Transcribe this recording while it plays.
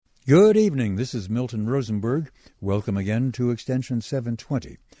Good evening. This is Milton Rosenberg. Welcome again to Extension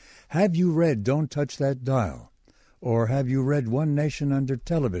 720. Have you read Don't Touch That Dial? Or have you read One Nation Under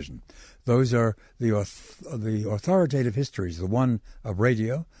Television? Those are the authoritative histories, the one of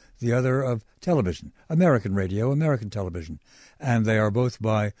radio, the other of television, American radio, American television. And they are both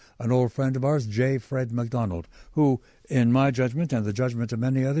by an old friend of ours, J. Fred MacDonald, who, in my judgment and the judgment of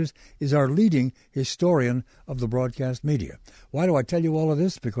many others, is our leading historian of the broadcast media. Why do I tell you all of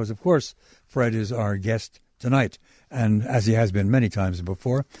this? Because, of course, Fred is our guest tonight, and as he has been many times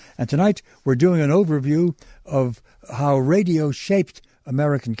before. And tonight we're doing an overview of how radio shaped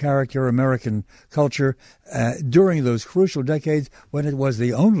American character, American culture during those crucial decades when it was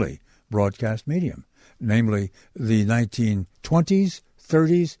the only broadcast medium, namely the 1920s,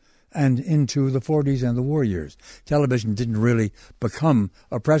 30s, and into the 40s and the war years. Television didn't really become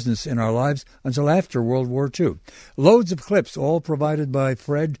a presence in our lives until after World War II. Loads of clips, all provided by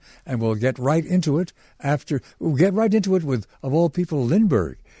Fred, and we'll get right into it with, of all people,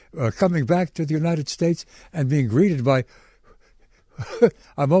 Lindbergh, coming back to the United States and being greeted by,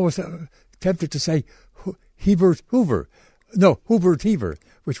 I'm almost tempted to say, Hubert Hoover,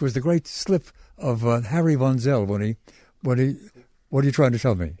 which was the great slip of Harry Von Zell when he, what are you trying to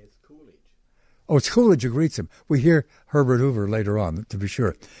tell me? Oh, it's Coolidge who greets him. We hear Herbert Hoover later on, to be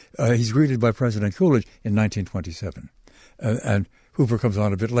sure. He's greeted by President Coolidge in 1927. And Hoover comes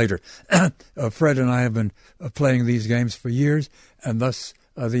on a bit later. Fred and I have been playing these games for years, and thus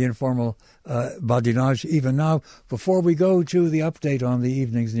the informal badinage even now, before we go to the update on the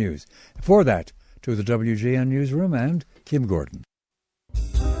evening's news. For that, to the WGN Newsroom and Kim Gordon.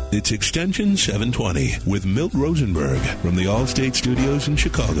 It's Extension 720 with Milt Rosenberg from the Allstate Studios in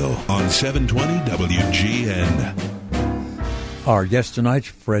Chicago on 720 WGN. Our guest tonight,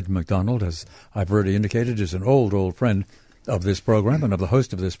 Fred MacDonald, as I've already indicated, is an old friend of this program and of the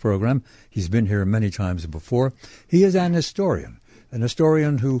host of this program. He's been here many times before. He is an historian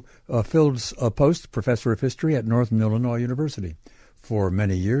who filled a post, professor of history at Northern Illinois University for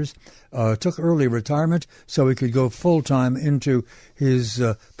many years, took early retirement so he could go full-time into his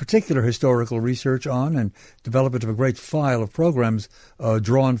particular historical research on and development of a great file of programs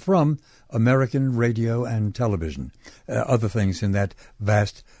drawn from American radio and television, other things in that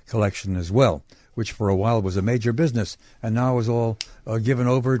vast collection as well, which for a while was a major business and now is all given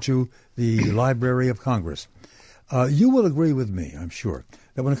over to the Library of Congress. You will agree with me, I'm sure,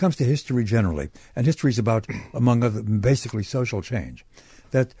 that when it comes to history generally, and history is about, among other, basically social change,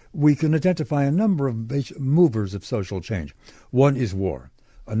 that we can identify a number of movers of social change. One is war.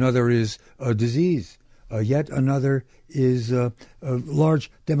 Another is disease. Yet another is large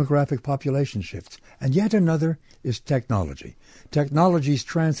demographic population shifts. And yet another is technology. Technologies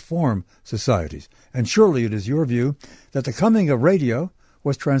transform societies. And surely it is your view that the coming of radio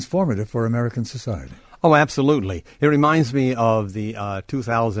was transformative for American society. Oh, absolutely. It reminds me of the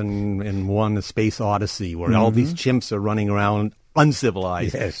 2001 The Space Odyssey, where all these chimps are running around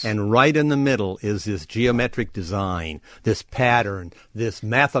uncivilized. Yes. And right in the middle is this geometric design, this pattern, this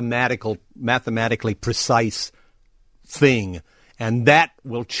mathematically precise thing. And that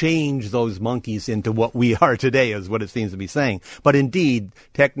will change those monkeys into what we are today, is what it seems to be saying. But indeed,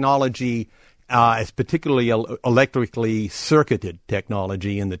 technology, as particularly electrically circuited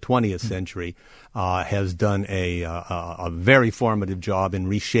technology in the 20th century, has done a very formative job in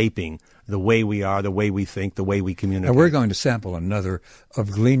reshaping the way we are, the way we think, the way we communicate. And we're going to sample a number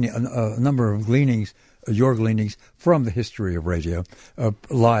of gleanings, your gleanings from the history of radio,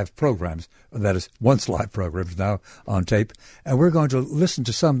 live programs, that is, once live programs, now on tape. And we're going to listen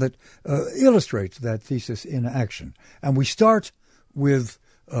to some that illustrate that thesis in action. And we start with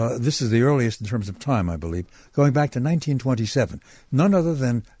this is the earliest in terms of time, I believe, going back to 1927. None other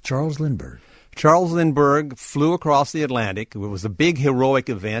than Charles Lindbergh. Charles Lindbergh flew across the Atlantic. It was a big heroic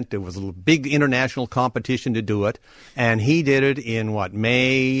event. There was a big international competition to do it. And he did it in,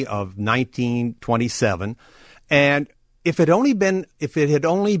 May of 1927. And if it had only been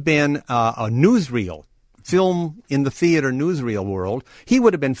a newsreel, film in the theater newsreel world, he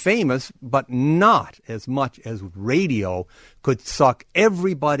would have been famous, but not as much as radio could suck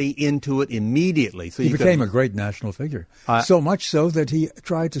everybody into it immediately. So he became a great national figure, so much so that he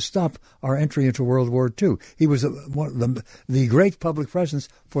tried to stop our entry into World War II. He was the great public presence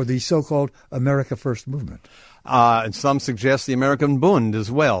for the so-called America First movement. And some suggest the American Bund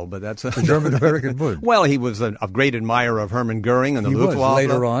as well, but that's the German-American Bund. Well, he was a great admirer of Hermann Goering and the Luftwaffe. Was.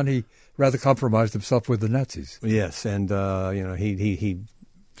 Later on, he rather compromised himself with the Nazis. Yes, and he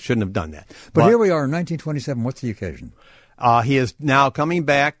shouldn't have done that. But here we are in 1927. What's the occasion? He is now coming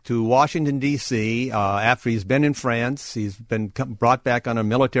back to Washington, D.C. After he's been in France. He's been brought back on a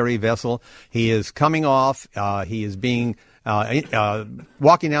military vessel. He is coming off. He is being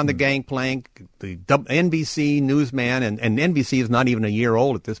walking down the gangplank. The NBC newsman, and NBC is not even a year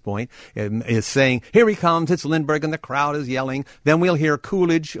old at this point, is saying, "Here he comes, it's Lindbergh," and the crowd is yelling. Then we'll hear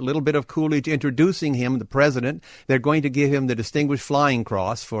Coolidge, a little bit of Coolidge introducing him, the president. They're going to give him the Distinguished Flying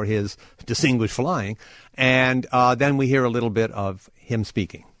Cross for his distinguished flying. And then we hear a little bit of him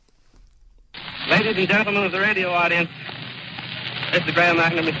speaking. Ladies and gentlemen of the radio audience, Mr. Graham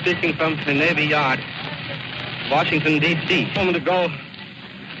McNamee speaking from the Navy Yard, Washington, D.C. A moment ago,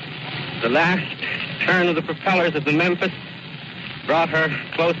 the last turn of the propellers of the Memphis brought her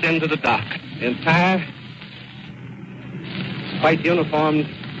close into the dock. The entire white uniformed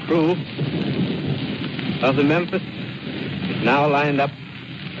crew of the Memphis is now lined up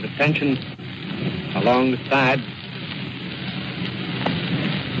at attention along the side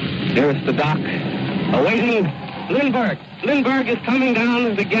nearest the dock, awaiting Lindbergh. Lindbergh is coming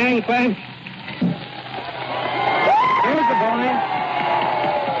down the gangplank. Here's the boy.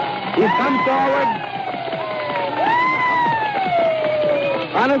 He's come forward.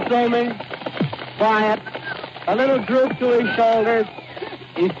 Unassuming, quiet, a little droop to his shoulders.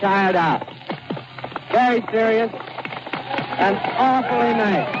 He's tired out. Very serious and awfully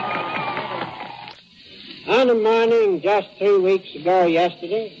nice. On a morning just 3 weeks ago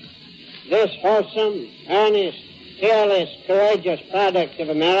yesterday, this wholesome, earnest, fearless, courageous product of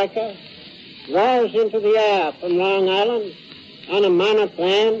America rose into the air from Long Island on a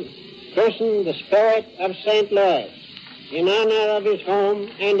monoplane christened the Spirit of St. Louis in honor of his home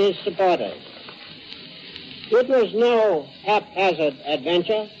and his supporters. It was no haphazard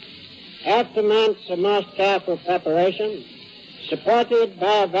adventure. After months of most careful preparation, supported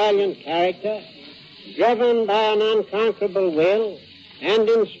by a valiant character, driven by an unconquerable will, and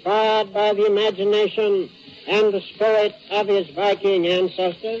inspired by the imagination and the spirit of his Viking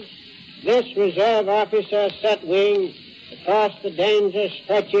ancestors, this reserve officer set wing across the dangerous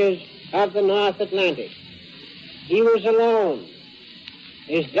stretches of the North Atlantic. He was alone.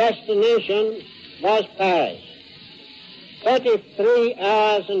 His destination was Paris. 33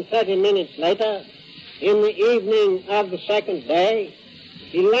 hours and 30 minutes later, in the evening of the second day,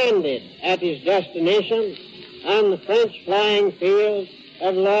 he landed at his destination on the French flying field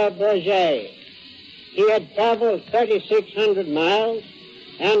of Le Bourget. He had traveled 3,600 miles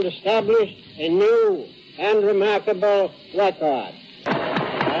and established a new and remarkable record.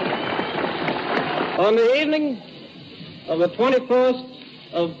 On the evening of the 21st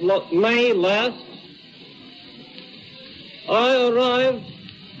of May last, I arrived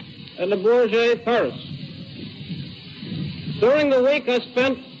at Le Bourget, Paris. During the week I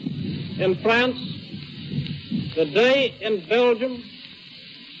spent in France, the day in Belgium,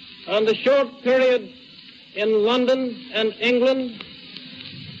 and the short period in London and England,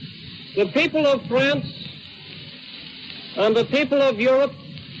 the people of France and the people of Europe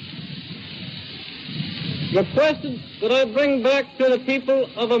requested that I bring back to the people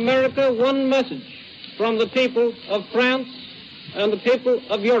of America one message from the people of France and the people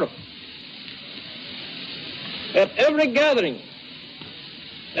of Europe. At every gathering,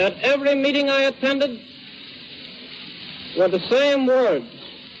 at every meeting I attended, were the same words.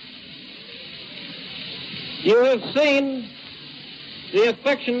 You have seen the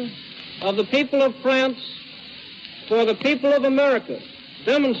affection of the people of France for the people of America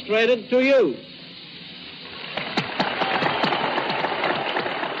demonstrated to you.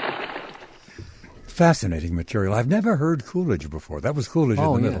 Fascinating material. I've never heard Coolidge before. That was Coolidge in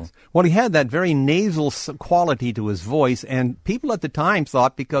the middle. Yes. Well, he had that very nasal quality to his voice, and people at the time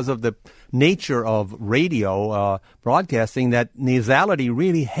thought, because of the nature of radio broadcasting, that nasality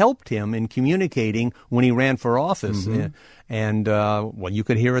really helped him in communicating when he ran for office. And, well, you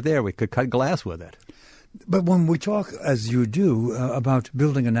could hear it there. We could cut glass with it. But when we talk, as you do, about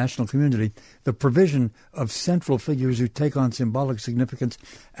building a national community, the provision of central figures who take on symbolic significance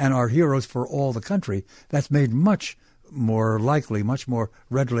and are heroes for all the country, that's made much more likely, much more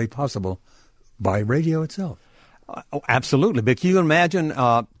readily possible by radio itself. Absolutely. But can you imagine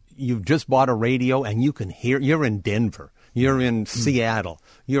you've just bought a radio and you can hear, you're in Denver. You're in Seattle.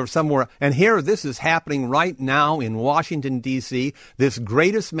 You're somewhere. And here, this is happening right now in Washington, D.C., this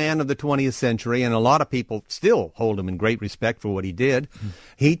greatest man of the 20th century, and a lot of people still hold him in great respect for what he did.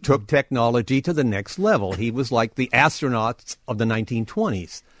 He took technology to the next level. He was like the astronauts of the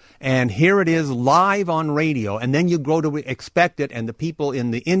 1920s. And here it is live on radio, and then you grow to expect it, and the people in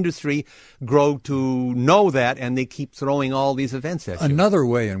the industry grow to know that, and they keep throwing all these events at you. Another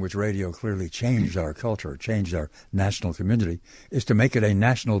way in which radio clearly changed our culture, changed our national community, is to make it a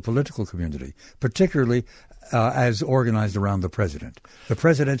national political community, particularly as organized around the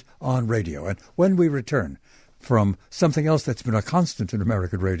president on radio. And when we return from something else that's been a constant in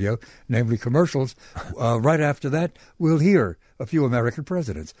American radio, namely commercials, right after that, we'll hear a few American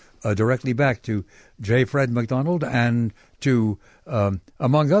presidents, directly back to J. Fred McDonald and to,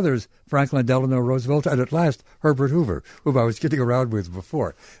 among others, Franklin Delano Roosevelt, and at last, Herbert Hoover, whom I was kidding around with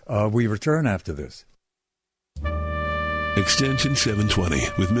before. We return after this. Extension 720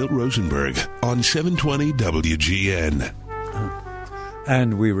 with Milt Rosenberg on 720 WGN.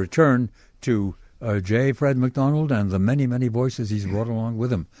 And we return to J. Fred McDonald and the many, many voices he's brought along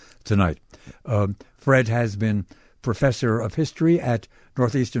with him tonight. Fred has been professor of history at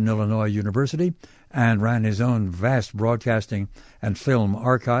Northeastern Illinois University and ran his own vast broadcasting and film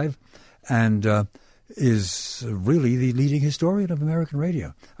archive, and is really the leading historian of American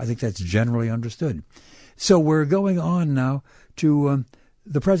radio. I think that's generally understood. So we're going on now to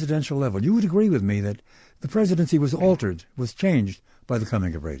the presidential level. You would agree with me that the presidency was altered, was changed by the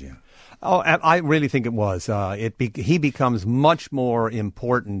coming of radio. Oh, I really think it was. He becomes much more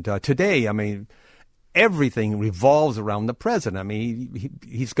important today. I mean, everything revolves around the president. I mean,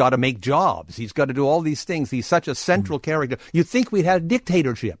 he's got to make jobs. He's got to do all these things. He's such a central character. You'd think we'd had a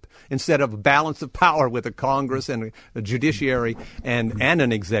dictatorship instead of a balance of power with a Congress and a judiciary and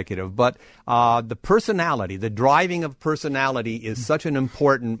an executive. But the personality, the driving of personality is such an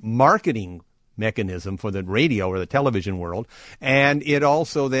important marketing mechanism for the radio or the television world, and it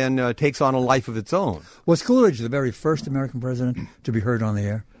also then takes on a life of its own. Was Coolidge the very first American president to be heard on the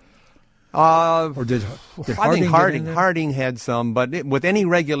air? Or did Harding? I think Harding had some, but with any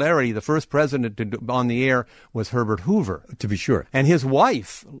regularity, the first president on the air was Herbert Hoover. To be sure. And his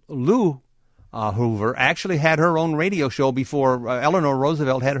wife, Lou Hoover, actually had her own radio show before Eleanor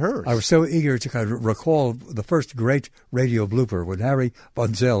Roosevelt had hers. I was so eager to kind of recall the first great radio blooper when Harry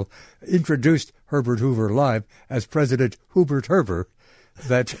Von Zell introduced Herbert Hoover live as President Hubert Herber,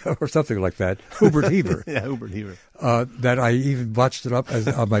 that, or something like that, Hubert Heaver. Yeah, Hubert Heaver. That I even botched it up as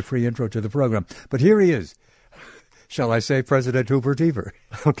on my pre-intro to the program. But here he is. Shall I say President Hubert Heaver?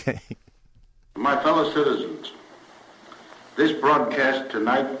 Okay. My fellow citizens, this broadcast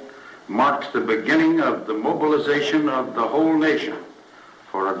tonight marks the beginning of the mobilization of the whole nation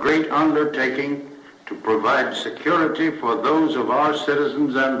for a great undertaking to provide security for those of our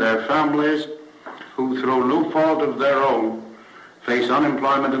citizens and their families who, through no fault of their own, face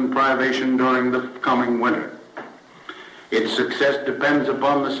unemployment and privation during the coming winter. Its success depends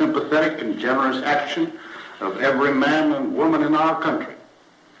upon the sympathetic and generous action of every man and woman in our country.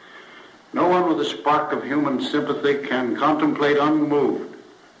 No one with a spark of human sympathy can contemplate unmoved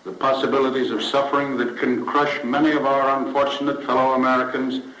the possibilities of suffering that can crush many of our unfortunate fellow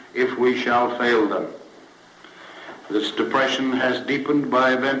Americans if we shall fail them. This depression has deepened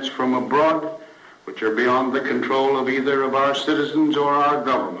by events from abroad which are beyond the control of either of our citizens or our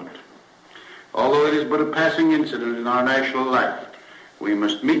government. Although it is but a passing incident in our national life, we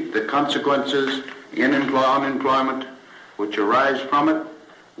must meet the consequences in unemployment which arise from it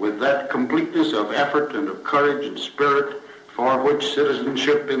with that completeness of effort and of courage and spirit for which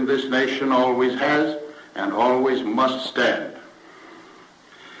citizenship in this nation always has and always must stand.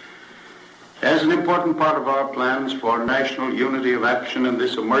 As an important part of our plans for national unity of action in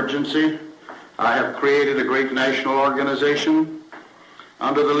this emergency, I have created a great national organization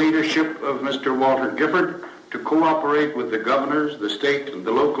under the leadership of Mr. Walter Gifford to cooperate with the governors, the state and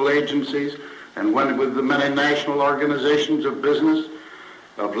the local agencies, and with the many national organizations of business,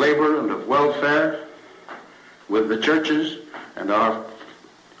 of labor and of welfare, with the churches and our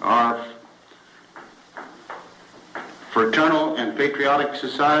fraternal and patriotic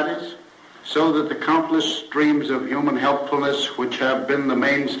societies, so that the countless streams of human helpfulness which have been the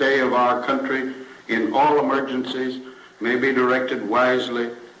mainstay of our country in all emergencies may be directed wisely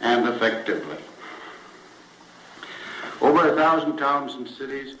and effectively. Over 1,000 towns and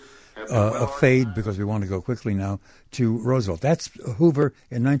cities have been a fade, because we want to go quickly now, to Roosevelt. That's Hoover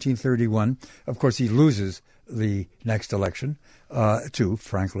in 1931. Of course, he loses the next election to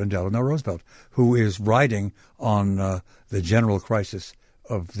Franklin Delano Roosevelt, who is riding on the general crisis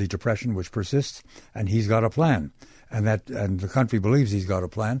of the Depression, which persists, and he's got a plan. and the country believes he's got a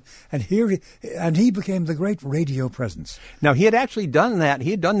plan. And he became the great radio presence. Now, he had actually done that.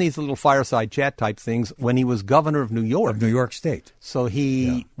 He had done these little fireside chat type things when he was governor of New York. Of New York State. So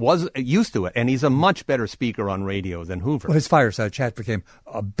he was used to it, and he's a much better speaker on radio than Hoover. Well, his fireside chat became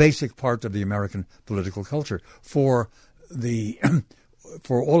a basic part of the American political culture for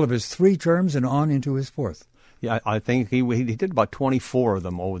all of his 3 terms and on into his 4th. Yeah, I think he did about 24 of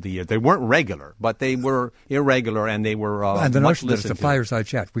them over the years. They weren't regular, but they were irregular, and they were and the much notion that it's a fireside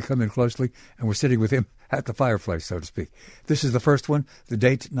chat. We come in closely, and we're sitting with him at the fireplace, so to speak. This is the first one. The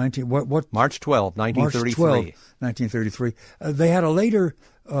date, March 12, 1933. March 12, 1933. They had a later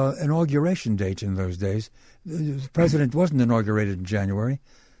inauguration date in those days. The president wasn't inaugurated in January.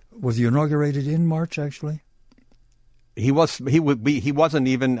 Was he inaugurated in March, actually? He wasn't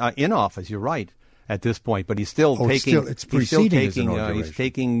even in office. You're right. At this point, but he's still taking. It's preceding his inauguration. He's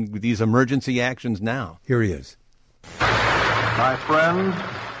taking these emergency actions now. Here he is. My friends,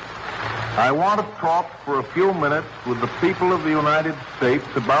 I want to talk for a few minutes with the people of the United States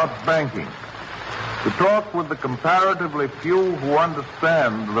about banking. To talk with the comparatively few who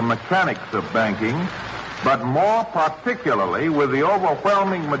understand the mechanics of banking, but more particularly with the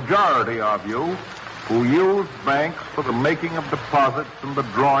overwhelming majority of you who use banks for the making of deposits and the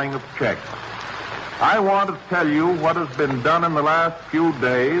drawing of checks. I want to tell you what has been done in the last few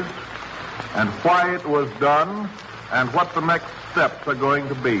days and why it was done and what the next steps are going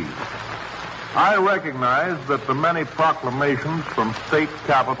to be. I recognize that the many proclamations from state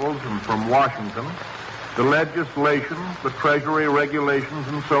capitals and from Washington, the legislation, the Treasury regulations,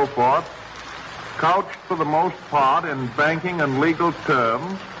 and so forth, couched for the most part in banking and legal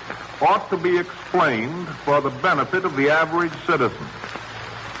terms, ought to be explained for the benefit of the average citizen.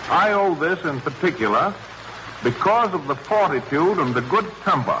 I owe this in particular because of the fortitude and the good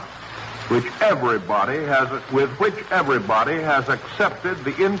temper with which everybody has accepted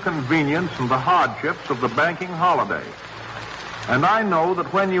the inconvenience and the hardships of the banking holiday. And I know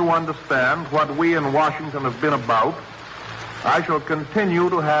that when you understand what we in Washington have been about, I shall continue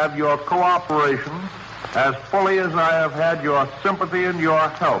to have your cooperation as fully as I have had your sympathy and your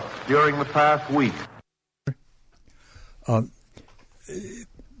help during the past week.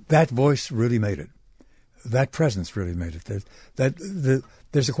 That voice really made it. That presence really made it.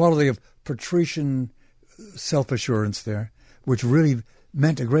 There's a quality of patrician self-assurance there, which really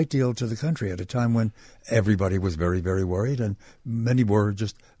meant a great deal to the country at a time when everybody was very, very worried, and many were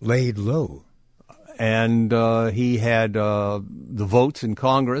just laid low. And he had the votes in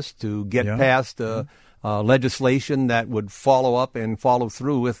Congress to get past legislation that would follow up and follow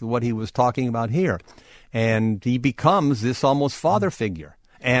through with what he was talking about here. And he becomes this almost father figure.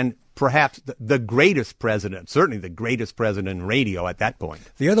 And perhaps the greatest president, certainly the greatest president in radio at that point.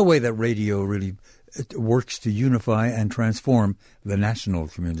 The other way that radio really works to unify and transform the national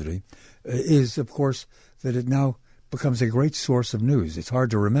community is, of course, that it now becomes a great source of news. It's hard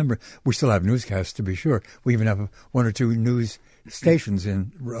to remember. We still have newscasts, to be sure. We even have 1 or 2 news stations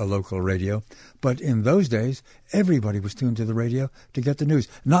in a local radio. But in those days, everybody was tuned to the radio to get the news.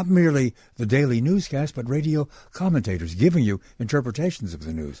 Not merely the daily newscast, but radio commentators giving you interpretations of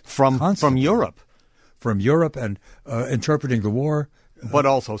the news. From Europe. From Europe and interpreting the war. But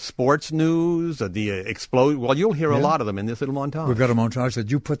also sports news, the explosion. Well, you'll hear a lot of them in this little montage. We've got a montage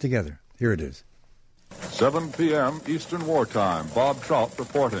that you put together. Here it is. 7 p.m. Eastern Wartime. Bob Trout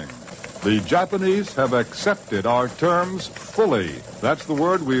reporting. The Japanese have accepted our terms fully. That's the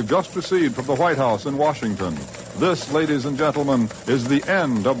word we've just received from the White House in Washington. This, ladies and gentlemen, is the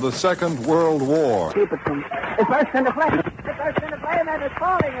end of the Second World War. Keep it from... It's burst into flame. It's burst into flame and it's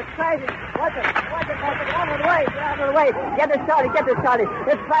falling. It's crashing. Watch it. Watch it. Watch it. Out of the way. Out of the way. Get it started. Get it started.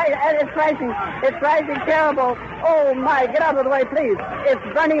 It's crashing. It's crashing terrible. Oh, my. Get out of the way, please. It's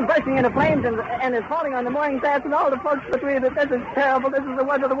burning, bursting into flames, and it's falling on the mooring mast and all the folks between it. This is terrible. This is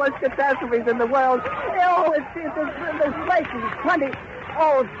one of the worst catastrophes in the world. Oh, it's racing 400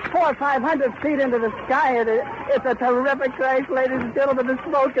 or 500 feet into the sky. It's a terrific crash, ladies and gentlemen. The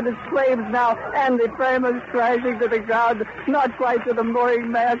smoke and the flames now, and the frame is crashing to the ground, not quite to the mooring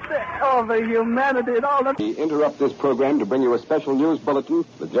mast. Oh, the humanity and all that. We interrupt this program to bring you a special news bulletin.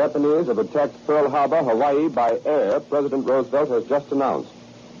 The Japanese have attacked Pearl Harbor, Hawaii, by air, President Roosevelt has just announced.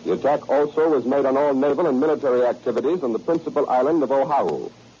 The attack also was made on all naval and military activities on the principal island of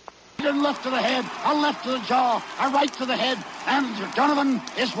Oahu. A left to the head, a left to the jaw, a right to the head, and Donovan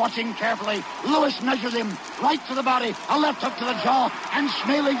is watching carefully. Lewis measures him, right to the body, a left hook to the jaw, and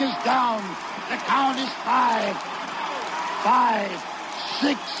Schmeling is down. The count is 5,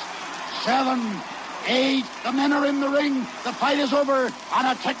 6, 7, 8. The men are in the ring. The fight is over on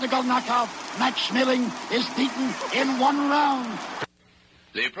a technical knockout. Max Schmeling is beaten in 1 round.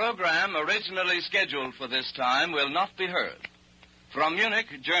 The program originally scheduled for this time will not be heard. From Munich,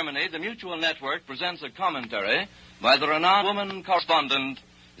 Germany, the Mutual Network presents a commentary by the renowned woman correspondent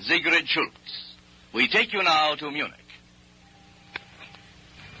Sigrid Schultz. We take you now to Munich.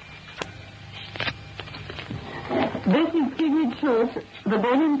 This is Sigrid Schultz, the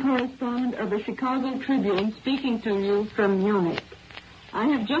Berlin correspondent of the Chicago Tribune, speaking to you from Munich. I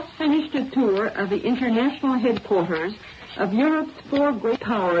have just finished a tour of the international headquarters of Europe's 4 great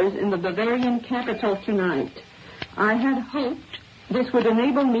powers in the Bavarian capital tonight. I had hoped this would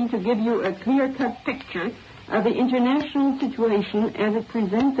enable me to give you a clear-cut picture of the international situation as it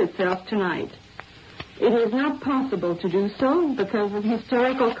presents itself tonight. It is not possible to do so because the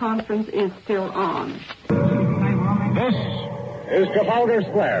historical conference is still on. This is Trafalgar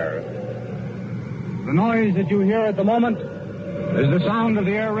Square. The noise that you hear at the moment is the sound of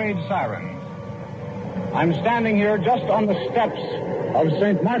the air raid siren. I'm standing here just on the steps of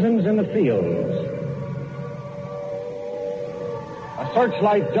St. Martin's in the Fields. A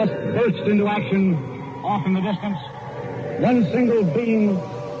searchlight just burst into action off in the distance. One single beam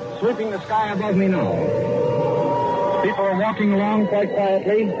sweeping the sky above me now. People are walking along quite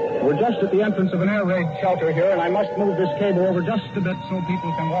quietly. We're just at the entrance of an air raid shelter here, and I must move this cable over just a bit so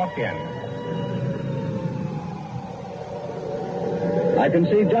people can walk in. I can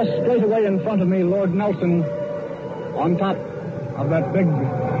see just straight away in front of me Lord Nelson on top of that big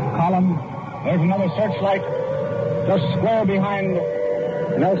column. There's another searchlight just square behind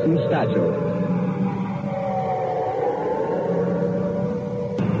Nelson's statue.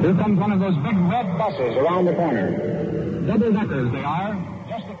 Here comes one of those big red buses around the corner. Double-deckers they are.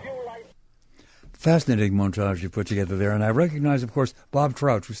 Just a few lights. Fascinating montage you put together there. And I recognize, of course, Bob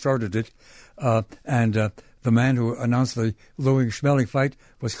Trout, who started it, and the man who announced the Louis Schmeling fight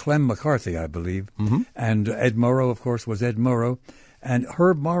was Clem McCarthy, I believe. Mm-hmm. And Ed Murrow, of course, was Ed Murrow. And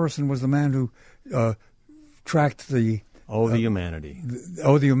Herb Morrison was the man who tracked the... the Humanity.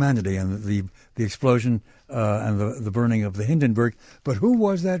 The Humanity and the explosion and the burning of the Hindenburg. But who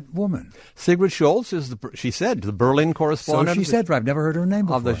was that woman? Sigrid Schultz is, she said, the Berlin correspondent. So she said, I've never heard her name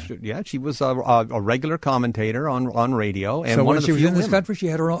before. She was a regular commentator on radio. And so one when of she the was few in this women. country, she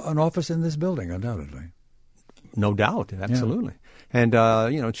had an office in this building, undoubtedly. No doubt, absolutely. Yeah.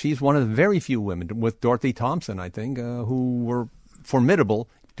 And, she's one of the very few women, with Dorothy Thompson, I think, who were formidable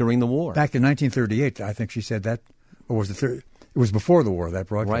during the war. Back in 1938, I think she said that, or was it It was before the war, that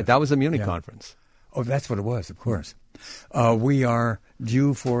broadcast. Right, that was the Munich conference. Oh, that's what it was, of course. We are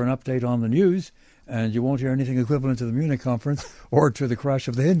due for an update on the news, and you won't hear anything equivalent to the Munich conference or to the crash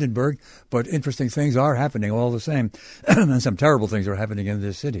of the Hindenburg, but interesting things are happening all the same, and some terrible things are happening in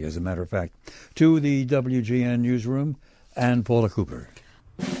this city, as a matter of fact. To the WGN newsroom and Paula Cooper.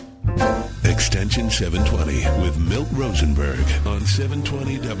 Extension 720 with Milt Rosenberg on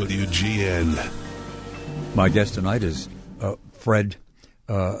 720 WGN. My guest tonight is Fred,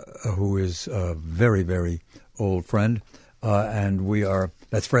 who is a very, very old friend, and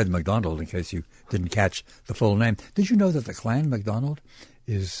that's Fred MacDonald, in case you didn't catch the full name. Did you know that the Clan MacDonald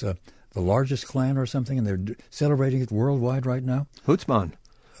is the largest clan or something, and they're celebrating it worldwide right now? Hootsman.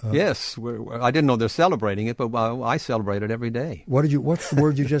 Yes, I didn't know they're celebrating it, but I celebrate it every day. What's the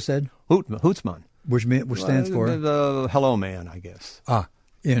word you just said? Hootsman. Which stands for? The hello man, I guess.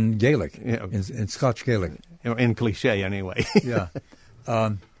 In Gaelic, in Scotch Gaelic. In cliche, anyway. Yeah.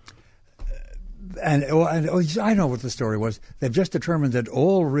 And I know what the story was. They've just determined that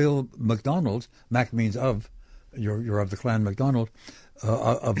all real MacDonalds, Mac means of, you're of the Clan MacDonald,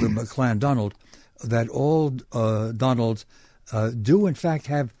 of the Clan Donald, that all Donalds do in fact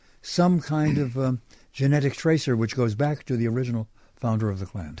have some kind of genetic tracer which goes back to the original founder of the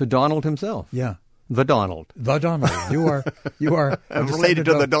clan. To Donald himself. Yeah. The Donald. The Donald. You are related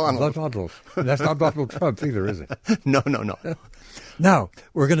to the Donald. The Donald. That's not Donald Trump either, is it? No. Now,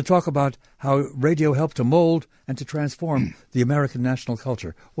 we're going to talk about how radio helped to mold and to transform the American national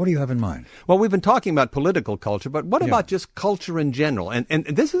culture. What do you have in mind? Well, we've been talking about political culture, but what about just culture in general? And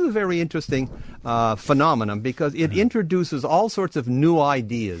this is a very interesting phenomenon because it introduces all sorts of new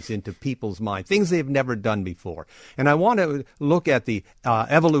ideas into people's minds, things they've never done before. And I want to look at the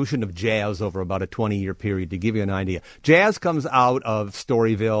evolution of jazz over about a 20-year period to give you an idea. Jazz comes out of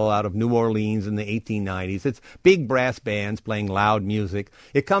Storyville, out of New Orleans in the 1890s. It's big brass bands playing loud music.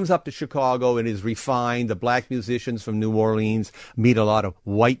 It comes up to Chicago and is refined. The black musicians from New Orleans meet a lot of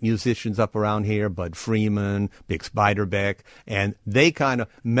white musicians up around here, Bud Freeman, Bix Beiderbecke, and they kind of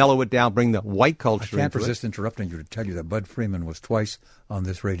mellow it down, bring the white culture into it. I can't resist interrupting you to tell you that Bud Freeman was twice on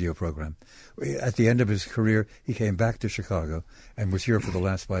this radio program. At the end of his career, he came back to Chicago and was here for the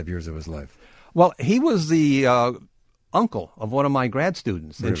last 5 years of his life. Well, he was the uncle of one of my grad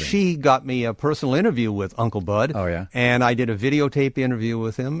students, and Really? she got me a personal interview with Uncle Bud. Oh, yeah? And I did a videotape interview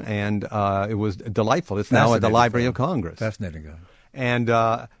with him, and it was delightful. It's now at the Fascinating Library guy. of Congress. Fascinating guy. And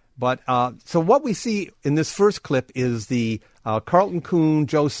so what we see in this first clip is the Carlton Coon,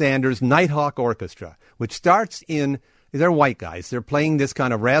 Joe Sanders Nighthawk Orchestra, which starts in. They're white guys. They're playing this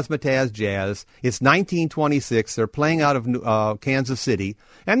kind of razzmatazz jazz. It's 1926. They're playing out of Kansas City,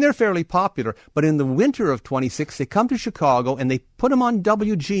 and they're fairly popular. But in the winter of 26, they come to Chicago, and they put them on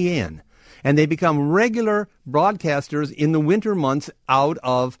WGN, and they become regular broadcasters in the winter months out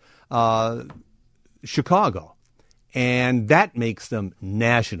of Chicago. And that makes them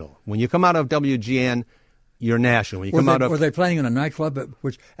national. When you come out of WGN, you're national. When you come out of were they playing in a nightclub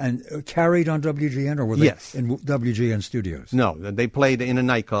and carried on WGN, or were they Yes. in WGN studios? No, they played in a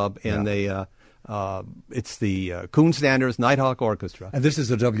nightclub, and it's the Coon Sanders Nighthawk Orchestra. And this is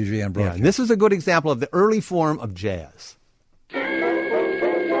a WGN broadcast. And this is a good example of the early form of jazz.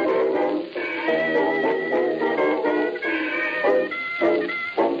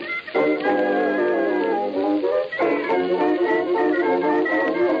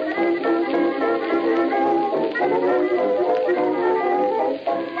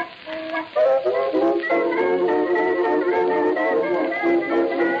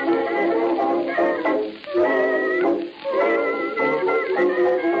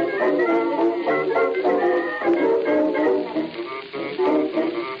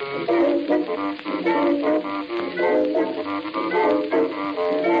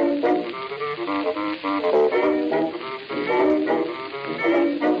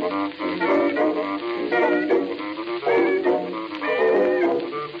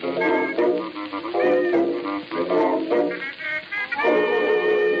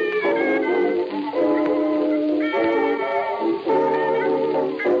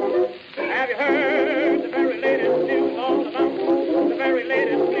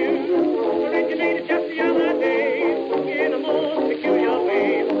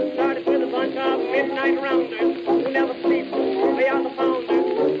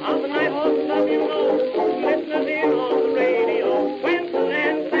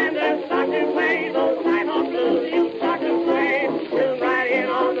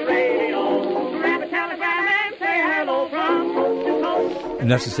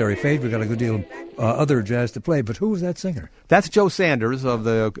 Necessary fade. We've got a good deal of other jazz to play, but who was that singer? That's Joe Sanders of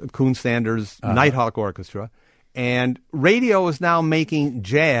the Coon Sanders Nighthawk Orchestra. And radio is now making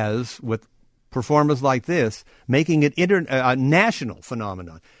jazz with performers like this, making it a national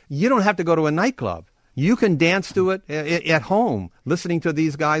phenomenon. You don't have to go to a nightclub. You can dance to it at home, listening to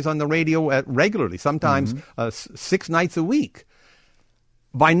these guys on the radio regularly, sometimes 6 nights a week.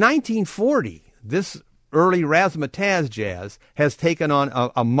 By 1940, this early razzmatazz jazz has taken on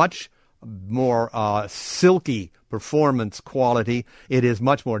a much more silky performance quality. It is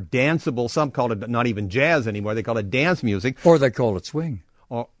much more danceable. Some call it not even jazz anymore. They call it dance music. Or they call it swing.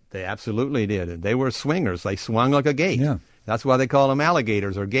 Oh, they absolutely did. They were swingers. They swung like a gate. Yeah. That's why they call them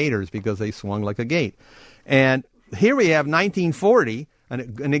alligators or gators, because they swung like a gate. And here we have 1940,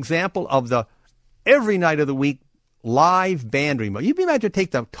 an example of the every night of the week live band remote. You'd be imagine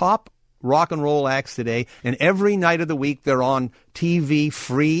take the top rock and roll acts today, and every night of the week they're on TV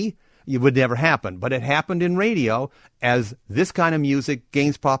free. It would never happen, but it happened in radio as this kind of music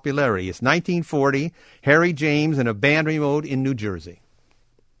gains popularity. It's 1940, Harry James and a band remote in New Jersey.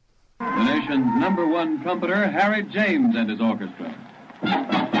 The nation's #1 trumpeter, Harry James, and his orchestra.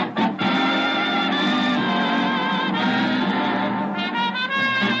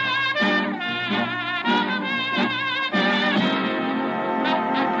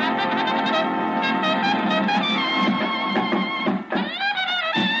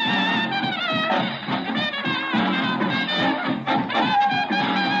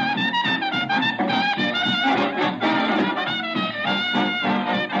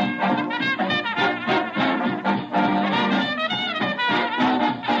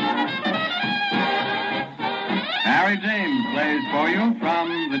 Harry James plays for you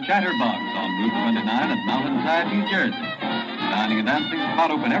from the Chatterbox on Route 29 at Mountainside, New Jersey. Dining and dancing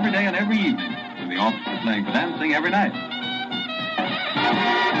spot open every day and every evening, with the orchestra playing for dancing every night.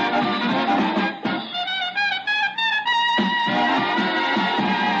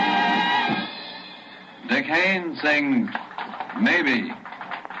 Dick Haynes sings Maybe.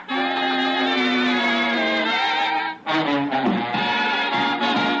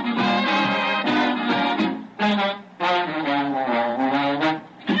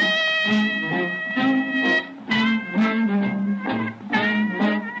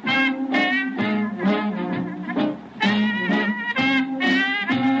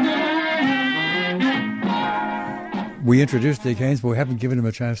 We introduced Dick Haynes, but we haven't given him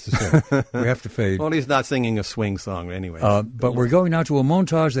a chance to sing. We have to fade. Well, he's not singing a swing song anyway. But we're going now to a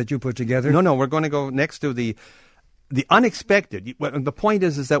montage that you put together. No, we're going to go next to the unexpected. The point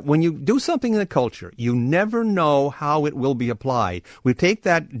is that when you do something in the culture, you never know how it will be applied. We take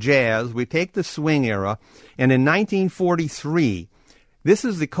that jazz, we take the swing era, and in 1943, this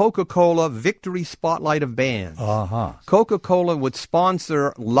is the Coca-Cola Victory Spotlight of Bands. Uh-huh. Coca-Cola would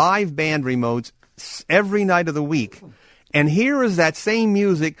sponsor live band remotes every night of the week. And here is that same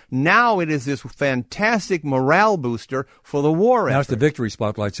music. Now it is this fantastic morale booster for the war effort. Now it's the Victory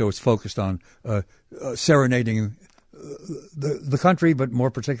Spotlight, so it's focused on serenading the country, but more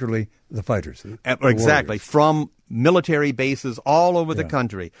particularly the fighters. Exactly, from military bases all over the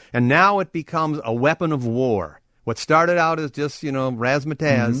country. And now it becomes a weapon of war. What started out as just,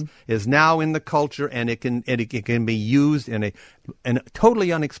 razzmatazz is now in the culture, and it can be used in a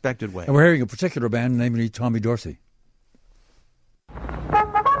totally unexpected way. And we're hearing a particular band, namely Tommy Dorsey.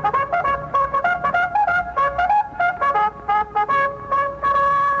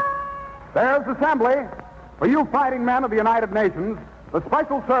 There's assembly. For you fighting men of the United Nations, the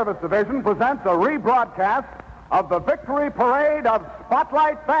Special Service Division presents a rebroadcast of the Victory Parade of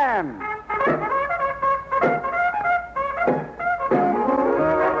Spotlight Bands.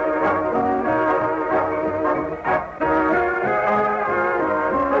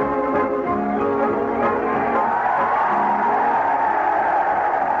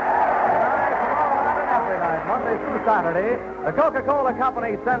 Saturday, the Coca-Cola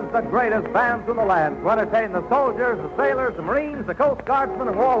Company sends the greatest bands in the land to entertain the soldiers, the sailors, the Marines, the Coast Guardsmen,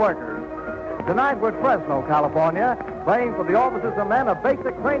 and war workers. Tonight we're at Fresno, California, playing for the officers and men of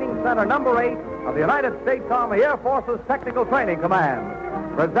Basic Training Center No. 8 of the United States Army Air Force's Technical Training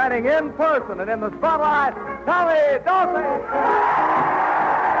Command. Presenting in person and in the spotlight, Tommy Dorsey!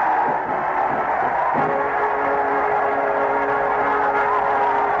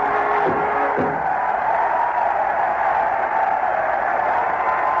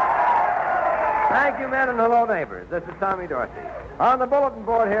 Thank you, men, and hello, neighbors. This is Tommy Dorsey. On the bulletin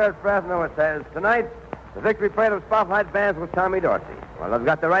board here at Fresno, it says, tonight, the Victory Parade of Spotlight Bands with Tommy Dorsey. Well, they've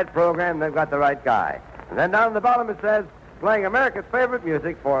got the right program, they've got the right guy. And then down at the bottom it says, playing America's favorite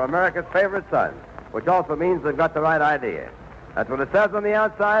music for America's favorite sons, which also means they've got the right idea. That's what it says on the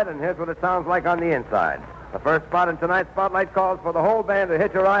outside, and here's what it sounds like on the inside. The first spot in tonight's Spotlight calls for the whole band to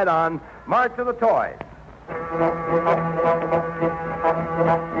hitch a ride on March of the Toys.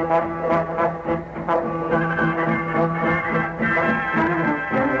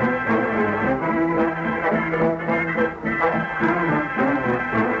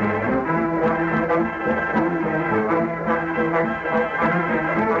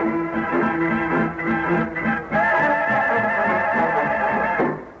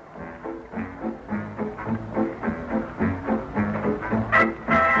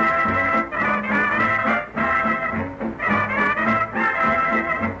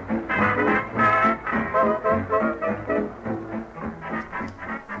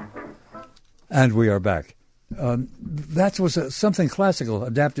 And we are back. That was something classical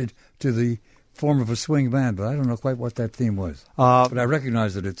adapted to the form of a swing band, but I don't know quite what that theme was. But I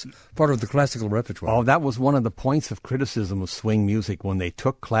recognize that it's part of the classical repertoire. Oh, that was one of the points of criticism of swing music, when they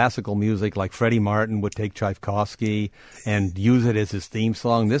took classical music, like Freddie Martin would take Tchaikovsky and use it as his theme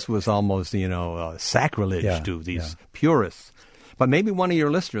song. This was almost, sacrilege to these purists. But maybe one of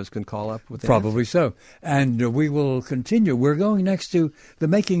your listeners can call up with that. Probably so. And we will continue. We're going next to the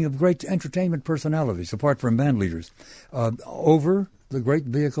making of great entertainment personalities, apart from band leaders, over the great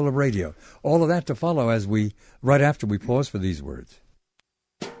vehicle of radio. All of that to follow right after we pause for these words.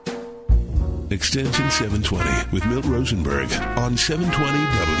 Extension 720 with Milt Rosenberg on 720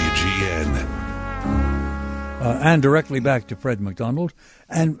 WGN. And directly back to Fred McDonald.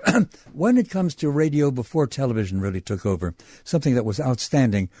 And when it comes to radio before television really took over, something that was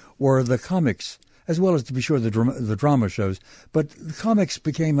outstanding were the comics, as well as, to be sure, the drama shows. But the comics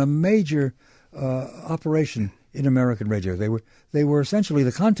became a major operation in American radio. They were essentially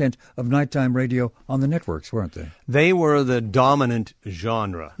the content of nighttime radio on the networks, weren't they? They were the dominant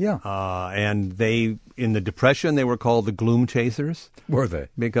genre. Yeah. And in the Depression, they were called the Gloom Chasers. Were they?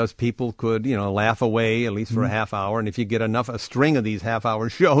 Because people could, laugh away, at least for a half hour. And if you get a string of these half-hour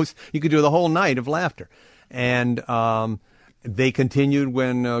shows, you could do the whole night of laughter. And They continued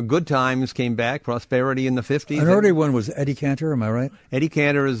when good times came back, prosperity in the 50s. An early one was Eddie Cantor, am I right? Eddie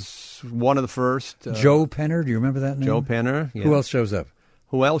Cantor is one of the first. Joe Penner, do you remember that name? Joe Penner, yeah. Who else shows up?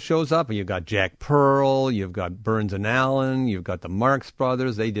 Who else shows up? You've got Jack Pearl, you've got Burns and Allen, you've got the Marx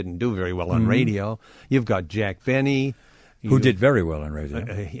Brothers. They didn't do very well on radio. You've got Jack Benny. Who did very well on radio.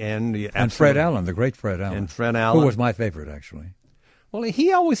 And Fred Allen, the great Fred Allen. And Fred Allen. Who was my favorite, actually. Well,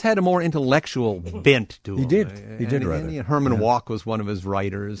 he always had a more intellectual bent to him. He did rather. And Herman Walk was one of his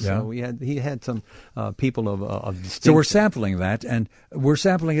writers. Yeah. So he had some people of distinction. So we're sampling that, and we're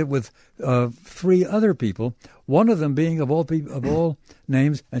sampling it with 3 other people, one of them being, of all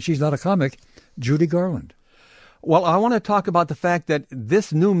names, and she's not a comic, Judy Garland. Well, I want to talk about the fact that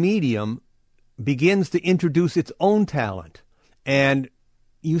this new medium begins to introduce its own talent. And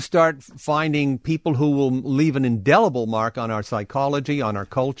you start finding people who will leave an indelible mark on our psychology, on our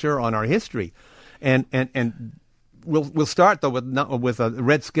culture, on our history. And we'll start, though, with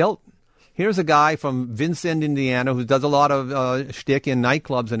Red Skelton. Here's a guy from Vincent, Indiana, who does a lot of shtick in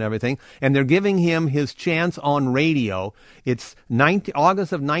nightclubs and everything, and they're giving him his chance on radio. It's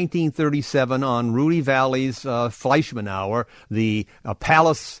August of 1937 on Rudy Valley's Fleischman Hour, the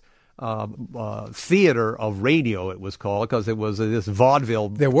Palace theater of radio, it was called, because it was this vaudeville.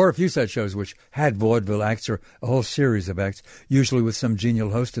 There were a few such shows which had vaudeville acts or a whole series of acts, usually with some genial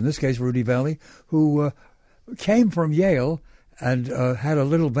host, in this case Rudy Valley, who came from Yale and had a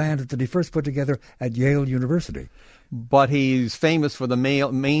little band that he first put together at Yale University. But he's famous for the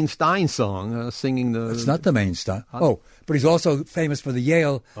Maine Stein song, singing the... It's not the Maine Stein. But he's also famous for the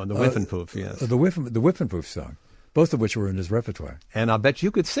Yale... the Whiffenpoof, yes. The Whiffenpoof song. Both of which were in his repertoire. And I'll bet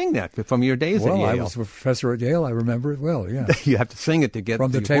you could sing that from your days at Yale. Well, I was a professor at Yale. I remember it well, yeah. You have to sing it to get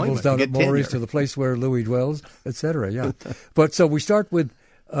from the tables down at Maury's to the place where Louis dwells, etc., yeah. But so we start with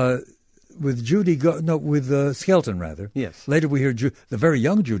Skelton, rather. Yes. Later we hear the very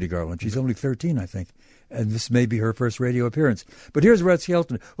young Judy Garland. She's only 13, I think. And this may be her first radio appearance. But here's Red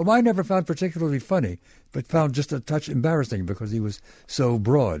Skelton, whom I never found particularly funny, but found just a touch embarrassing because he was so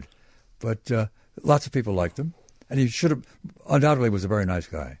broad. But lots of people liked him. And he undoubtedly was a very nice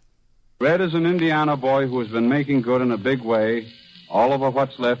guy. Red is an Indiana boy who has been making good in a big way all over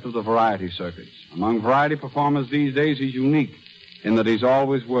what's left of the variety circuits. Among variety performers these days, he's unique in that he's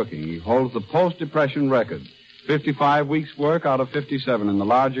always working. He holds the post-Depression record, 55 weeks' work out of 57 in the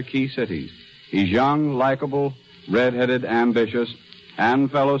larger key cities. He's young, likable, red-headed, ambitious,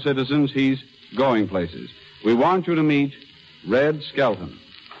 and, fellow citizens, he's going places. We want you to meet Red Skelton.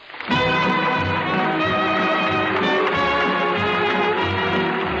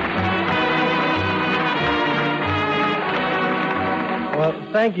 Well,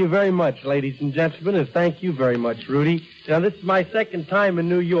 thank you very much, ladies and gentlemen, and thank you very much, Rudy. Now, this is my second time in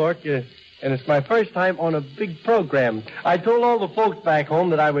New York, and it's my first time on a big program. I told all the folks back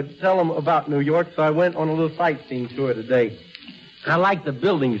home that I would tell them about New York, so I went on a little sightseeing tour today. I like the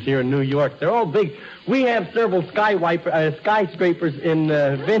buildings here in New York. They're all big. We have several skyscrapers in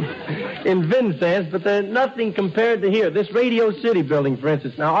Vincennes, but they're nothing compared to here. This Radio City building, for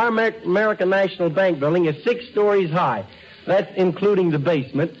instance. Now, our American National Bank building is 6 stories high. That's including the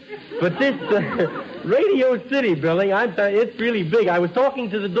basement. But this Radio City building, I'm telling you, it's really big. I was talking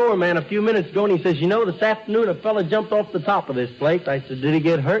to the doorman a few minutes ago, and he says, this afternoon a fella jumped off the top of this place. I said, did he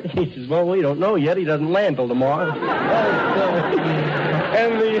get hurt? He says, well, we don't know yet. He doesn't land till tomorrow.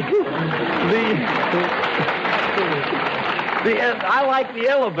 I like the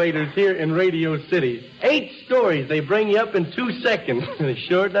elevators here in Radio City. 8 stories. They bring you up in 2 seconds. It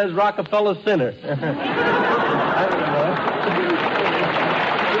sure does Rockefeller Center.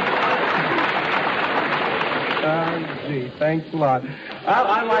 Gee, thanks a lot.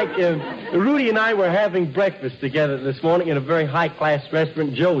 I like, Rudy and I were having breakfast together this morning in a very high-class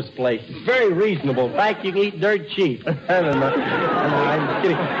restaurant, Joe's Place. It's very reasonable. In fact, you can eat dirt cheap. I don't know. I'm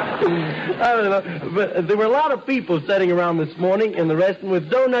kidding. I don't know. But there were a lot of people sitting around this morning in the restaurant with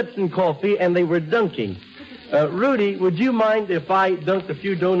donuts and coffee, and they were dunking. Rudy, would you mind if I dunked a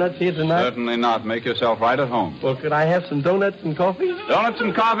few donuts here tonight? Certainly not. Make yourself right at home. Well, could I have some donuts and coffee? Donuts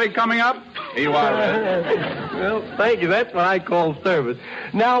and coffee coming up? Here you are, Red. Well, thank you. That's what I call service.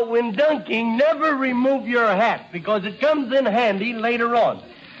 Now, when dunking, never remove your hat because it comes in handy later on.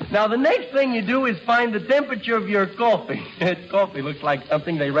 Now, the next thing you do is find the temperature of your coffee. Coffee looks like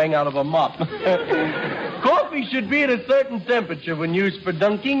something they rang out of a mop. Coffee should be at a certain temperature when used for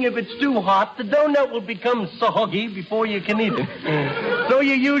dunking. If it's too hot, the donut will become soggy before you can eat it. So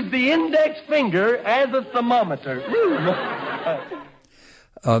you use the index finger as a thermometer.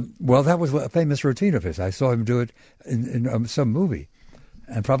 Well, that was a famous routine of his. I saw him do it in some movie.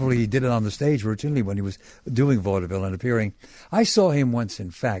 and probably he did it on the stage routinely when he was doing vaudeville and appearing. I saw him once,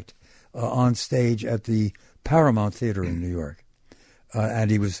 in fact, on stage at the Paramount Theater in New York,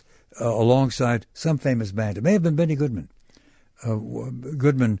 and he was alongside some famous band. It may have been Benny Goodman.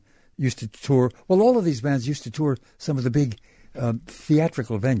 Goodman used to tour. Well, all of these bands used to tour some of the big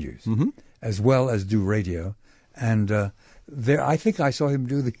theatrical venues, as well as do radio. And I think I saw him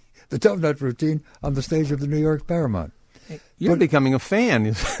do the donut routine on the stage of the New York Paramount. You're becoming a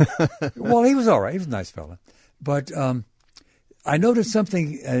fan. Well, he was all right. He was a nice fella. But I noticed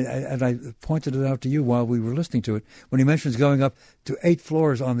something, and I pointed it out to you while we were listening to it, when he mentions going up to 8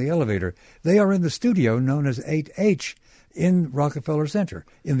 floors on the elevator. They are in the studio known as 8H in Rockefeller Center,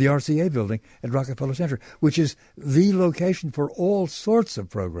 in the RCA building at Rockefeller Center, which is the location for all sorts of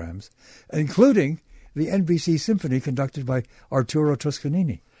programs, including the NBC Symphony conducted by Arturo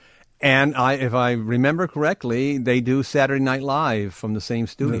Toscanini. And if I remember correctly, they do Saturday Night Live from the same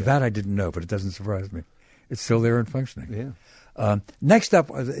studio. That I didn't know, but it doesn't surprise me. It's still there and functioning. Yeah. Next up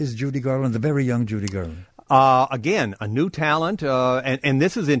is Judy Garland, the very young Judy Garland. Again, a new talent, and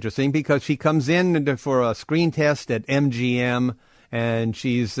this is interesting because she comes in for a screen test at MGM, and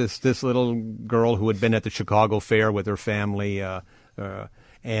she's this little girl who had been at the Chicago Fair with her family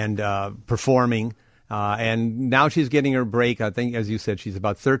and performing. And now she's getting her break. I think, as you said, she's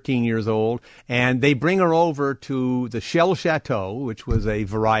about 13 years old. And they bring her over to the Shell Chateau, which was a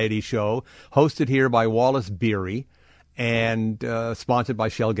variety show hosted here by Wallace Beery and sponsored by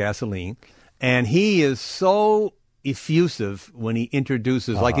Shell Gasoline. And he is so effusive when he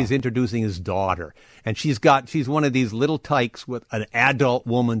introduces, like he's introducing his daughter. And she's one of these little tykes with an adult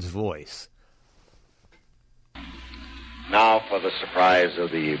woman's voice. Now for the surprise of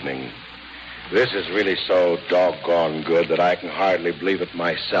the evening. This is really so doggone good that I can hardly believe it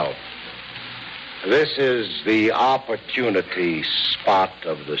myself. This is the opportunity spot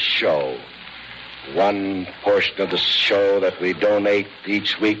of the show. One portion of the show that we donate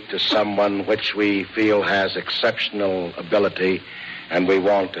each week to someone which we feel has exceptional ability and we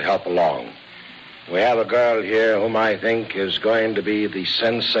want to help along. We have a girl here whom I think is going to be the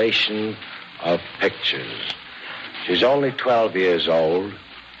sensation of pictures. She's only 12 years old,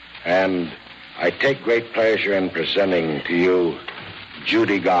 and I take great pleasure in presenting to you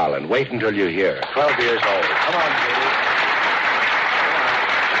Judy Garland. Wait until you hear her. 12 years old. Come on, Judy.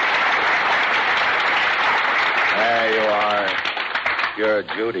 There you are. You're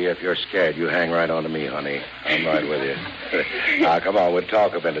Judy. If you're scared, you hang right on to me, honey. I'm right with you. Now, come on, we'll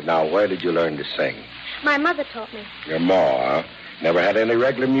talk a minute. Now, where did you learn to sing? My mother taught me. Your ma, huh? Never had any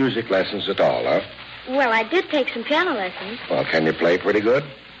regular music lessons at all, huh? Well, I did take some piano lessons. Well, can you play pretty good?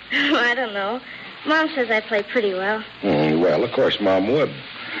 I don't know. Mom says I play pretty well. Well, of course, Mom would.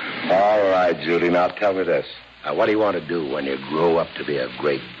 All right, Judy, now tell me this. What do you want to do when you grow up to be a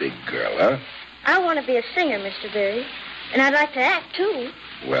great big girl, huh? I want to be a singer, Mr. Berry. And I'd like to act, too.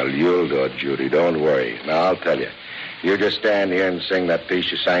 Well, you'll do it, Judy. Don't worry. Now, I'll tell you. You just stand here and sing that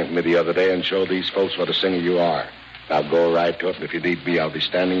piece you sang for me the other day and show these folks what a singer you are. Now, go right to it, and if you need me, I'll be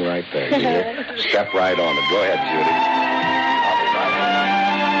standing right there. You hear? Step right on it. Go ahead, Judy. I'll be right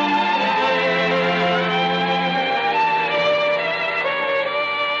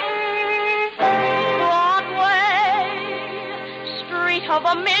Broadway, street of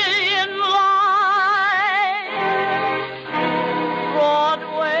a million lights.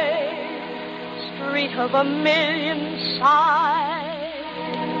 Broadway, street of a million sighs.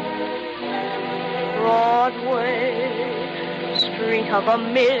 Broadway, street of a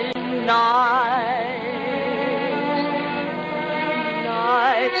million nights.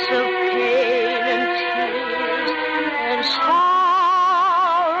 Nights of pain and tears and sorrows.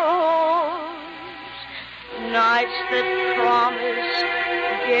 Nights that promise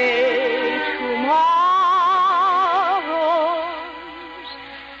gay tomorrows.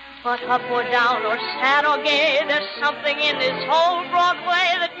 But up or down or sad or gay, there's something in this whole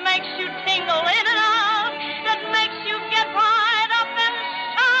Broadway that makes you tingle in and out, that makes you get right up and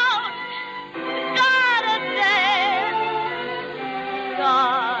shout. Gotta dance,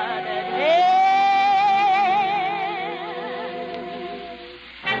 gotta dance.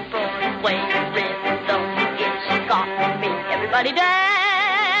 Broadway rhythm, it's got me. Everybody dance.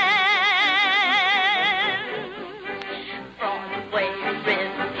 Broadway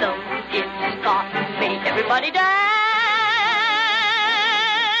rhythm, it's got me. Everybody dance.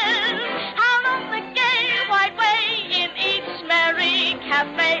 Out on the gay white way in each merry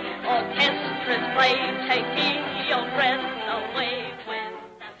cafe, orchestras play. Take me your breath away when.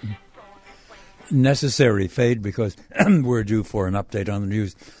 Necessary fade because we're due for an update on the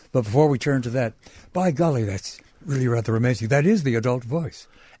news. But before we turn to that, by golly, that's really rather amazing. That is the adult voice.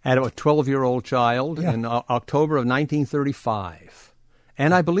 At a 12-year-old child in October of 1935.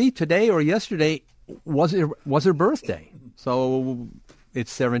 And I believe today or yesterday was her birthday. So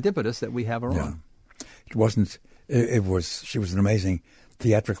it's serendipitous that we have her on. It wasn't. It was. She was an amazing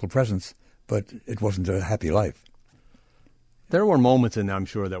theatrical presence, but it wasn't a happy life. There were moments in there, I'm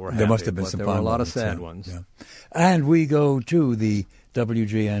sure, that were happy. There must have been some there fun were a lot moments, of sad ones. Yeah. And we go to the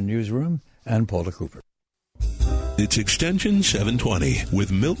WGN newsroom and Paula Cooper. It's Extension 720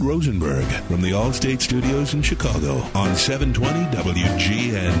 with Milt Rosenberg from the Allstate Studios in Chicago on 720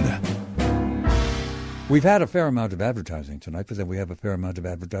 WGN. We've had a fair amount of advertising tonight, but then we have a fair amount of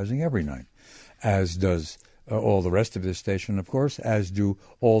advertising every night, as does all the rest of this station, of course, as do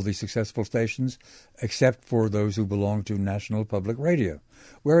all the successful stations, except for those who belong to National Public Radio,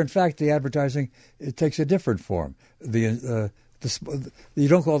 where, in fact, the advertising it takes a different form. You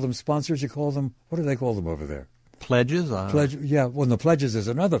don't call them sponsors, you call them, what do they call them over there? Pledges? Yeah, well, the pledges is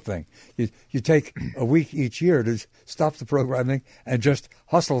another thing. You take a week each year to stop the programming and just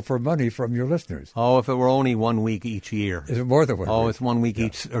hustle for money from your listeners. Oh, if it were only 1 week each year. Is it more than 1 week? Oh, it's 1 week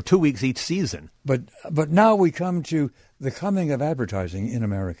each, or 2 weeks each season. But now we come to the coming of advertising in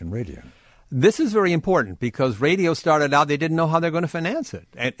American radio. This is very important because radio started out, they didn't know how they're going to finance it.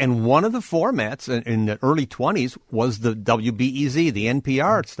 And one of the formats in the early 20s was the WBEZ, the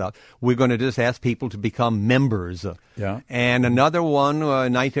NPR stuff. We're going to just ask people to become members. And another one,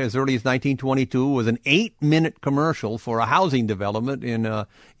 as early as 1922, was an 8-minute commercial for a housing development in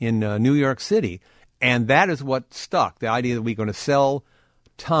New York City. And that is what stuck, the idea that we're going to sell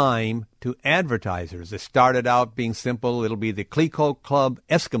time to advertisers. It started out being simple. It'll be the Clico Club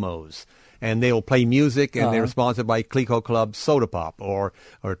Eskimos. And they'll play music, and they're sponsored by Clico Club Soda Pop or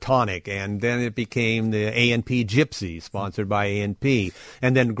Tonic. And then it became the A&P Gypsy, sponsored by A&P.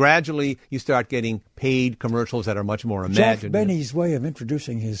 And then gradually you start getting paid commercials that are much more imaginative. Jack Benny's way of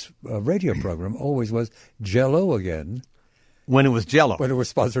introducing his radio program always was Jell-O again. When it was Jell-O. When it was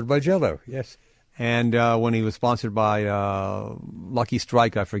sponsored by Jell-O, yes. And when he was sponsored by Lucky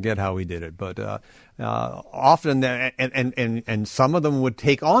Strike, I forget how he did it, but often, and some of them would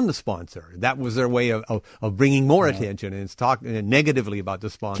take on the sponsor. That was their way of bringing more attention and talk negatively about the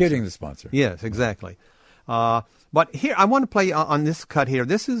sponsor. Kidding the sponsor. Yes, exactly. But here, I want to play on this cut here.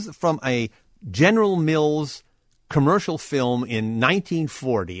 This is from a General Mills commercial film in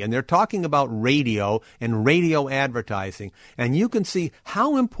 1940, and they're talking about radio and radio advertising. And you can see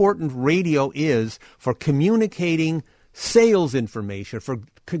how important radio is for communicating sales information, for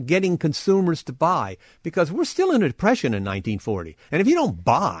getting consumers to buy, because we're still in a depression in 1940. And if you don't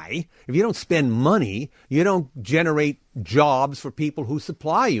buy, if you don't spend money, you don't generate jobs for people who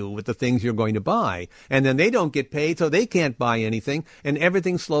supply you with the things you're going to buy. And then they don't get paid, so they can't buy anything, and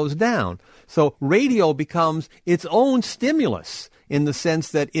everything slows down. So radio becomes its own stimulus in the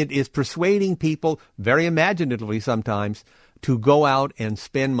sense that it is persuading people, very imaginatively sometimes, to go out and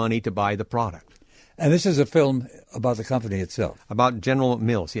spend money to buy the product. And this is a film about the company itself. About General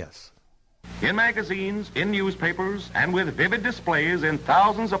Mills, yes. In magazines, in newspapers, and with vivid displays in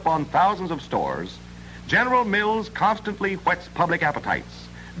thousands upon thousands of stores, General Mills constantly whets public appetites,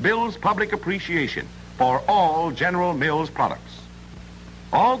 builds public appreciation for all General Mills products.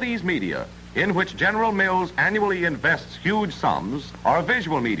 All these media, in which General Mills annually invests huge sums, are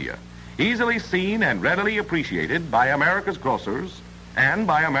visual media, easily seen and readily appreciated by America's grocers and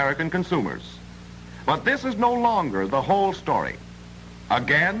by American consumers. But this is no longer the whole story.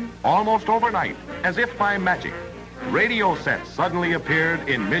 Again, almost overnight, as if by magic, radio sets suddenly appeared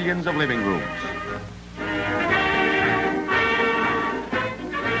in millions of living rooms.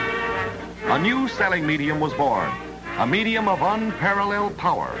 A new selling medium was born, a medium of unparalleled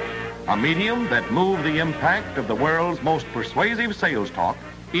power, a medium that moved the impact of the world's most persuasive sales talk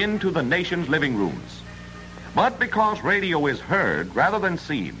into the nation's living rooms. But because radio is heard rather than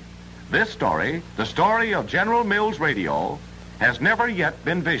seen, this story, the story of General Mills Radio, has never yet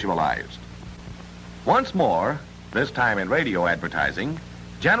been visualized. Once more, this time in radio advertising,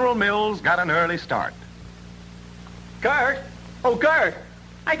 General Mills got an early start. Gert! Oh, Gert!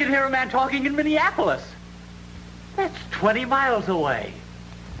 I can hear a man talking in Minneapolis. That's 20 miles away.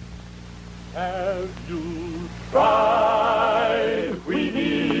 Have you tried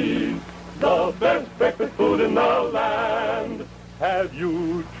Queenie, the best breakfast food in the land? Have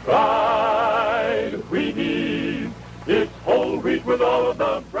you tried Wheaties? It's whole wheat with all of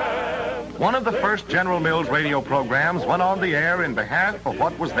the brands. One of the first General Mills radio programs went on the air in behalf of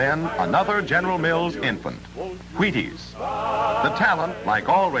what was then another General Mills infant, Wheaties. The talent, like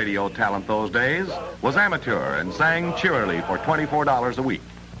all radio talent those days, was amateur and sang cheerily for $24 a week.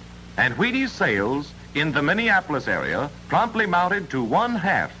 And Wheaties sales in the Minneapolis area promptly mounted to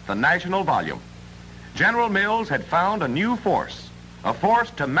 1/2 the national volume. General Mills had found a new force, a force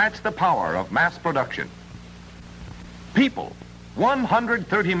to match the power of mass production. People,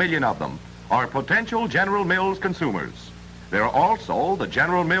 130 million of them, are potential General Mills consumers. They're also the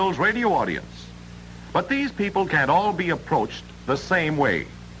General Mills radio audience. But these people can't all be approached the same way.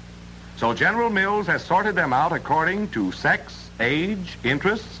 So General Mills has sorted them out according to sex, age,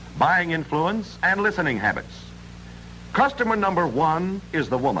 interests, buying influence, and listening habits. Customer number 1 is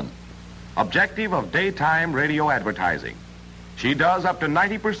the woman, objective of daytime radio advertising. She does up to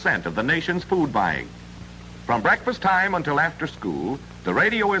 90% of the nation's food buying. From breakfast time until after school, the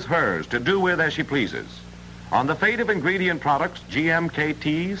radio is hers to do with as she pleases. On the fate of ingredient products,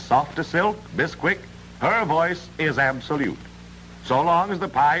 GMKT, Soft-to-Silk, Bisquick, her voice is absolute. So long as the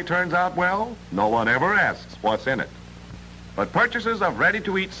pie turns out well, no one ever asks what's in it. But purchases of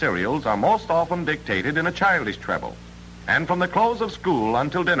ready-to-eat cereals are most often dictated in a childish treble. And from the close of school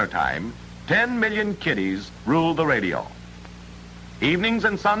until dinner time, 10 million kiddies rule the radio. Evenings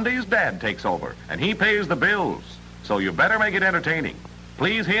and Sundays, Dad takes over, and he pays the bills. So you better make it entertaining.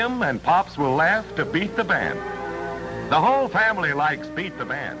 Please him, and Pops will laugh to beat the band. The whole family likes Beat the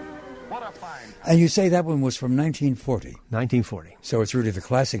Band. What a fine... And you say that one was from 1940. 1940. So it's really the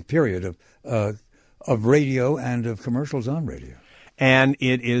classic period of radio and of commercials on radio. And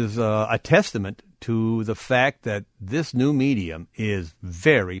it is a testament to the fact that this new medium is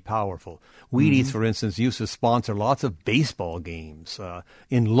very powerful. Wheaties, for instance, used to sponsor lots of baseball games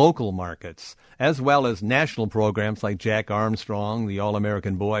in local markets, as well as national programs like Jack Armstrong, the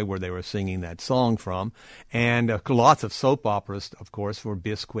All-American Boy, where they were singing that song from, and lots of soap operas, of course, for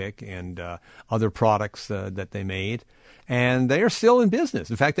Bisquick and other products that they made. And they are still in business.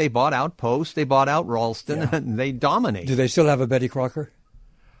 In fact, they bought out Post, they bought out Ralston, and they dominate. Do they still have a Betty Crocker?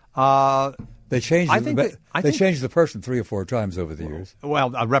 They changed. They changed the person 3 or 4 times over the years.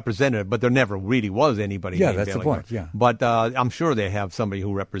 Well, a representative, but there never really was anybody. Yeah, named that's Betty the point. Crocker. Yeah, but I'm sure they have somebody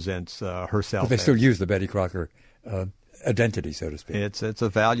who represents herself. But they still use the Betty Crocker identity, so to speak. It's a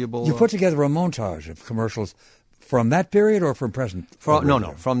valuable. You put together a montage of commercials from that period or from present?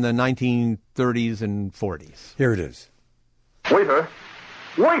 No, from the 1930s and 40s. Here it is. Waiter!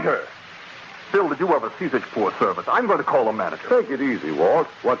 Waiter! Phil, did you ever see such poor service? I'm going to call the manager. Take it easy, Walt.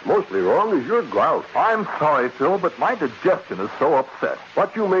 What's mostly wrong is your grout. I'm sorry, Phil, but my digestion is so upset.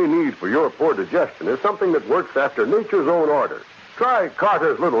 What you may need for your poor digestion is something that works after nature's own order. Try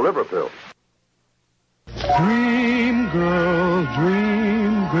Carter's Little Liver Pill. Dream girl,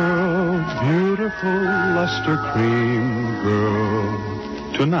 beautiful luster cream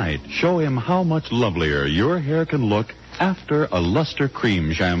girl. Tonight, show him how much lovelier your hair can look after a Luster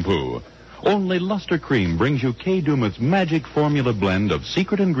Cream shampoo. Only Luster Cream brings you Kay Daumit's magic formula blend of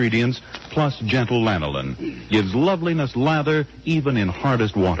secret ingredients plus gentle lanolin. Gives loveliness lather even in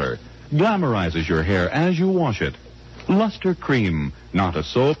hardest water. Glamorizes your hair as you wash it. Luster Cream, not a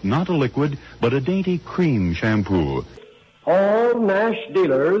soap, not a liquid, but a dainty cream shampoo. All Nash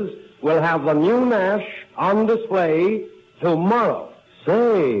dealers will have the new Nash on display tomorrow.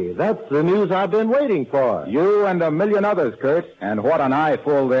 Say, that's the news I've been waiting for. You and a million others, Kurt, and what an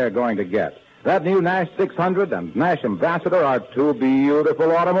eyeful they're going to get. That new Nash 600 and Nash Ambassador are 2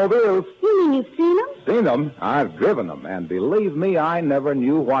 beautiful automobiles. You mean you've seen them? Seen them? I've driven them, and believe me, I never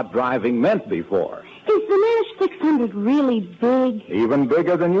knew what driving meant before. Is the Nash 600 really big? Even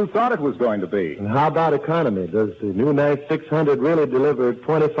bigger than you thought it was going to be. And how about economy? Does the new Nash 600 really deliver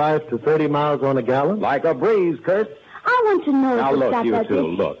 25 to 30 miles on a gallon? Like a breeze, Kurt. I want to know Now, if look, you two,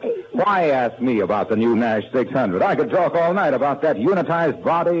 look. Why ask me about the new Nash 600? I could talk all night about that unitized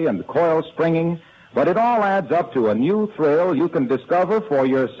body and coil springing, but it all adds up to a new thrill you can discover for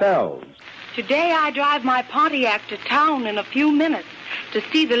yourselves. Today I drive my Pontiac to town in a few minutes to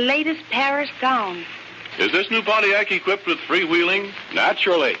see the latest Paris gown. Is this new Pontiac equipped with freewheeling?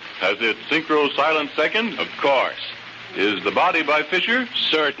 Naturally. Has it synchro silent second? Of course. Is the body by Fisher?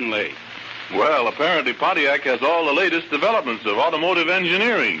 Certainly. Well, apparently Pontiac has all the latest developments of automotive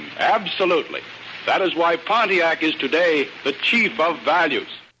engineering. Absolutely. That is why Pontiac is today the chief of values.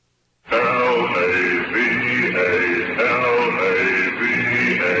 L-A-V-A,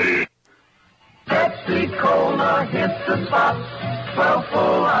 L-A-V-A. Pepsi Cola hits the spot. 12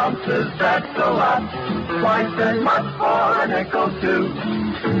 full ounces, that's a lot. Twice as much for a nickel, too.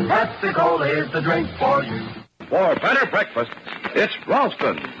 Pepsi Cola is the drink for you. For better breakfast, it's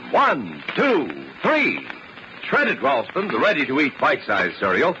Ralston. 1, 2, 3. Shredded Ralston, the ready-to-eat bite-sized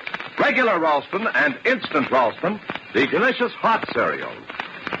cereal. Regular Ralston and instant Ralston, the delicious hot cereal.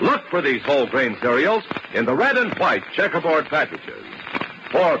 Look for these whole grain cereals in the red and white checkerboard packages.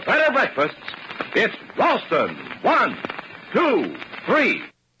 For better breakfasts, it's Ralston. 1, 2, 3.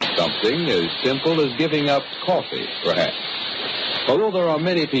 Something as simple as giving up coffee, perhaps. Although there are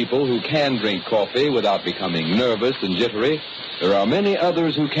many people who can drink coffee without becoming nervous and jittery, there are many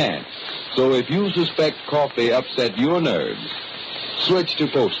others who can't. So if you suspect coffee upset your nerves, switch to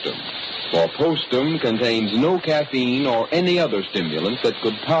Postum. For Postum contains no caffeine or any other stimulant that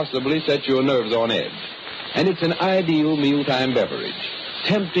could possibly set your nerves on edge. And it's an ideal mealtime beverage,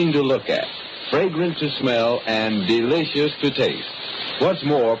 tempting to look at, fragrant to smell, and delicious to taste. What's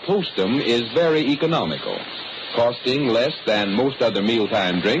more, Postum is very economical, costing less than most other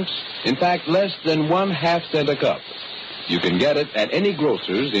mealtime drinks, in fact, less than 1/2 cent a cup. You can get it at any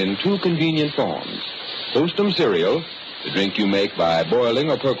grocer's in 2 convenient forms. Postum cereal, the drink you make by boiling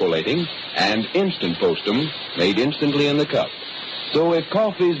or percolating, and instant Postum, made instantly in the cup. So if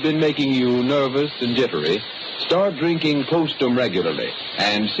coffee's been making you nervous and jittery, start drinking Postum regularly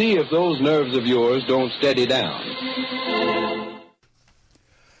and see if those nerves of yours don't steady down.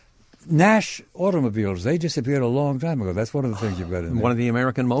 Nash automobiles, they disappeared a long time ago. That's one of the things you've got in there. One of the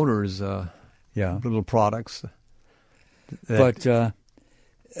American Motors little products. But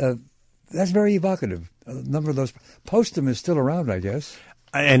that's very evocative. A number of those. Postum is still around, I guess.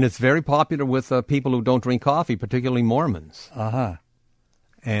 And it's very popular with people who don't drink coffee, particularly Mormons. Uh-huh.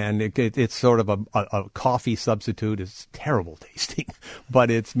 And it's sort of a coffee substitute. It's terrible tasting,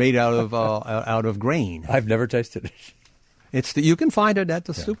 but it's made out of grain. I've never tasted it. You can find it at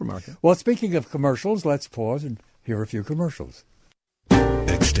the supermarket. Well, speaking of commercials, let's pause and hear a few commercials.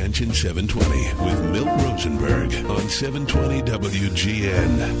 Extension 720 with Milt Rosenberg on 720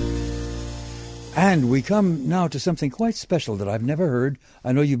 WGN. And we come now to something quite special that I've never heard.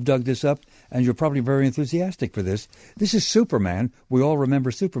 I know you've dug this up, and you're probably very enthusiastic for this. This is Superman. We all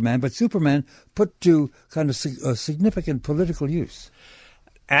remember Superman, but Superman put to kind of a significant political use.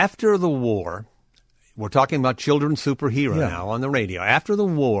 After the war, we're talking about children's superhero now on the radio. After the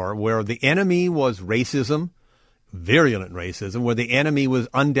war, where the enemy was racism, virulent racism, where the enemy was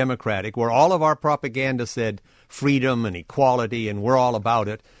undemocratic, where all of our propaganda said freedom and equality and we're all about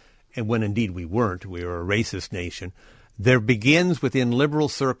it, and when indeed we weren't, we were a racist nation, there begins within liberal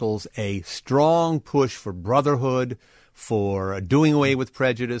circles a strong push for brotherhood, for doing away with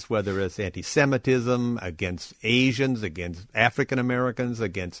prejudice, whether it's anti-Semitism, against Asians, against African Americans,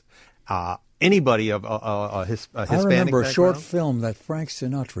 against anybody of a Hispanic I remember background. a short film that Frank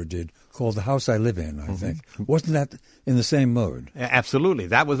Sinatra did called The House I Live In, I think. Wasn't that in the same mode? Absolutely.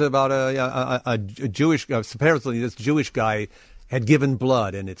 That was about a Jewish, supposedly this Jewish guy had given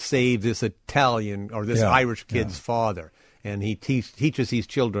blood, and it saved this Italian or this Irish kid's father. And he teaches these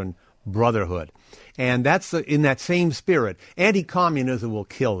children brotherhood. And that's in that same spirit. Anti-communism will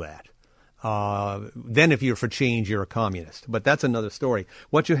kill that. Then if you're for change, you're a communist. But that's another story.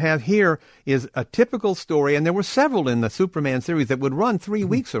 What you have here is a typical story, and there were several in the Superman series that would run 3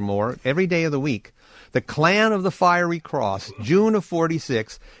 weeks or more every day of the week. The Clan of the Fiery Cross, June of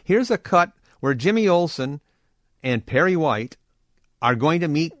 46. Here's a cut where Jimmy Olsen and Perry White are going to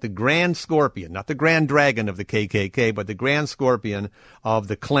meet the Grand Scorpion, not the Grand Dragon of the KKK, but the Grand Scorpion of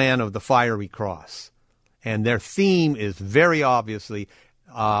the Clan of the Fiery Cross. And their theme is very obviously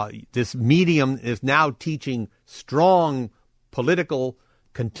this medium is now teaching strong political,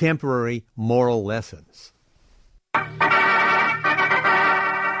 contemporary moral lessons. And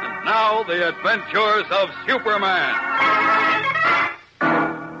now the adventures of Superman.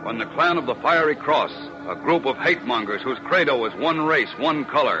 When the Clan of the Fiery Cross, a group of hate-mongers whose credo is one race, one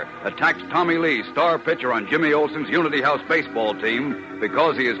color, attacks Tommy Lee, star pitcher on Jimmy Olsen's Unity House baseball team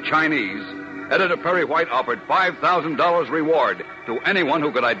because he is Chinese, Editor Perry White offered $5,000 reward to anyone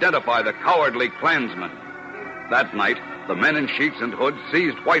who could identify the cowardly Klansmen. That night, the men in sheets and hoods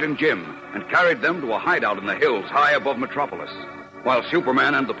seized White and Jim and carried them to a hideout in the hills high above Metropolis. While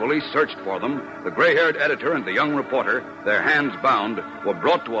Superman and the police searched for them, the gray-haired editor and the young reporter, their hands bound, were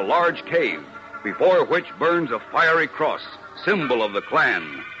brought to a large cave, before which burns a fiery cross, symbol of the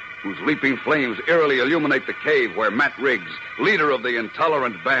Klan, whose leaping flames eerily illuminate the cave where Matt Riggs, leader of the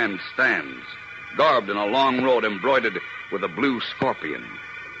intolerant band, stands, garbed in a long robe embroidered with a blue scorpion.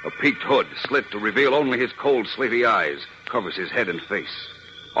 A peaked hood, slit to reveal only his cold, slaty eyes, covers his head and face.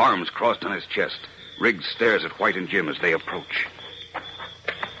 Arms crossed on his chest, Riggs stares at White and Jim as they approach.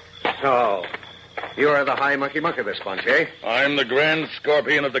 So, you are the high monkey of this bunch, eh? I'm the Grand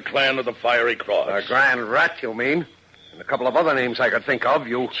Scorpion of the Clan of the Fiery Cross. The Grand Rat, you mean? And a couple of other names I could think of,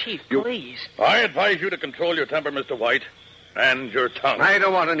 Chief, please. I advise you to control your temper, Mr. White, and your tongue. I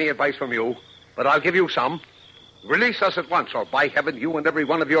don't want any advice from you, but I'll give you some. Release us at once, or by heaven, you and every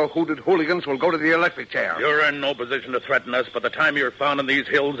one of your hooded hooligans will go to the electric chair. You're in no position to threaten us. By the time you're found in these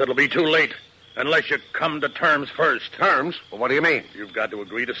hills, it'll be too late. unless you come to terms first. Terms? Well, what do you mean? You've got to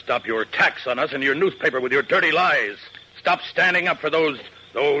agree to stop your attacks on us and your newspaper with your dirty lies. Stop standing up for those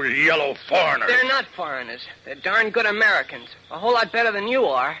yellow foreigners. They're not foreigners. They're darn good Americans. A whole lot better than you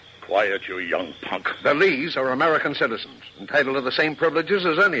are. Quiet, you young punk. The Lees are American citizens, entitled to the same privileges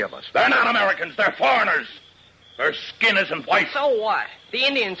as any of us. They're not Americans. They're foreigners. Their skin isn't white. So what? The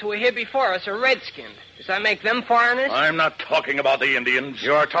Indians who were here before us are red-skinned. Does that make them foreigners? I'm not talking about the Indians.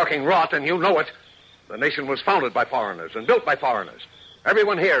 You're talking rot, and you know it. The nation was founded by foreigners and built by foreigners.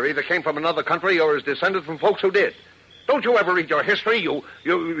 Everyone here either came from another country or is descended from folks who did. Don't you ever read your history,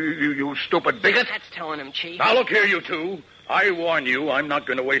 you stupid bigot? That's telling him, Chief. Now, look here, you two. I warn you, I'm not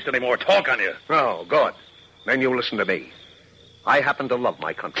going to waste any more talk on you. Oh, good. Then you listen to me. I happen to love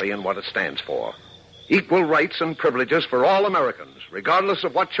my country and what it stands for. Equal rights and privileges for all Americans, regardless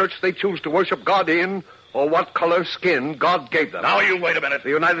of what church they choose to worship God in or what color skin God gave them. Now, you wait a minute. The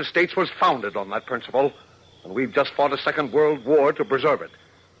United States was founded on that principle, and we've just fought a Second World War to preserve it.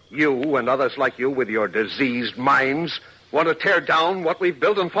 You and others like you with your diseased minds want to tear down what we've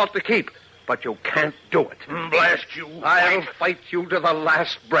built and fought to keep, but you can't do it. Blast you. I'll fight you to the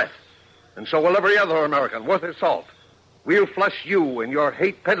last breath, and so will every other American worth his salt. We'll flush you and your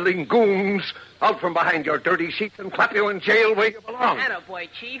hate-peddling goons out from behind your dirty sheets and clap you in jail where you belong. Attaboy,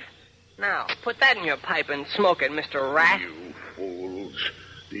 Chief. Now, put that in your pipe and smoke it, Mr. Rat. You fools.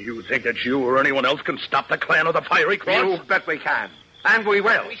 Do you think that you or anyone else can stop the clan of the Fiery Cross? You bet we can. And we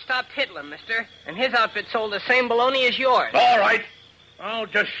will. We stopped Hitler, mister, and his outfit sold the same baloney as yours. All right. I'll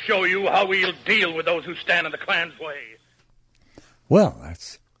just show you how we'll deal with those who stand in the clan's way. Well,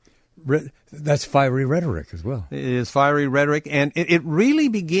 that's fiery rhetoric as well. It is fiery rhetoric, and it really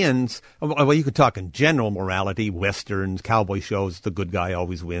begins, well, you could talk in general morality, westerns, cowboy shows, the good guy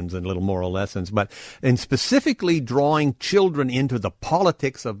always wins, and little moral lessons, but in specifically drawing children into the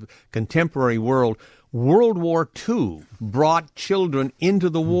politics of contemporary world, World War II brought children into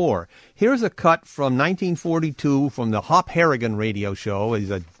the war. Here's a cut from 1942 from the Hop Harrigan radio show.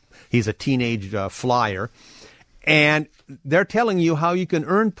 He's a teenage flyer. And they're telling you how you can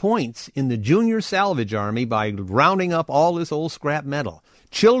earn points in the Junior Salvage Army by rounding up all this old scrap metal.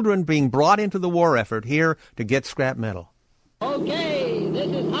 Children being brought into the war effort here to get scrap metal. Okay, this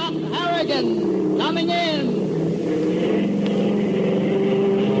is Hop Harrigan coming in.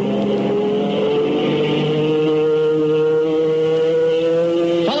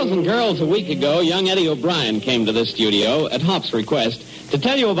 Fellas and girls, a week ago, young Eddie O'Brien came to this studio at Hop's request to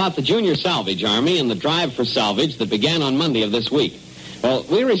tell you about the Junior Salvage Army and the drive for salvage that began on Monday of this week. Well,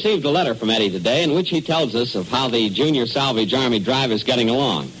 we received a letter from Eddie today in which he tells us of how the Junior Salvage Army drive is getting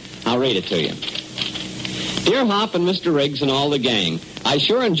along. I'll read it to you. Dear Hop and Mr. Riggs and all the gang, I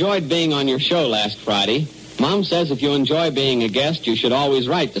sure enjoyed being on your show last Friday. Mom says if you enjoy being a guest, you should always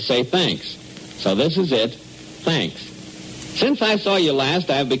write to say thanks. So this is it. Thanks. Since I saw you last,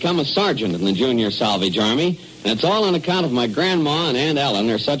 I have become a sergeant in the Junior Salvage Army, and it's all on account of my grandma and Aunt Ellen.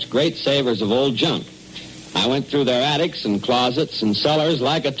 They're such great savers of old junk. I went through their attics and closets and cellars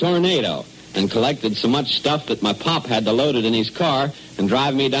like a tornado and collected so much stuff that my pop had to load it in his car and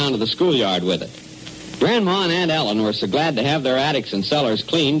drive me down to the schoolyard with it. Grandma and Aunt Ellen were so glad to have their attics and cellars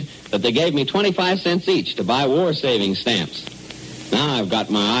cleaned that they gave me 25 cents each to buy war-saving stamps. Now I've got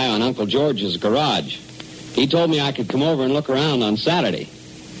my eye on Uncle George's garage. He told me I could come over and look around on Saturday.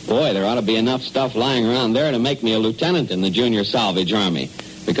 Boy, there ought to be enough stuff lying around there to make me a lieutenant in the Junior Salvage Army,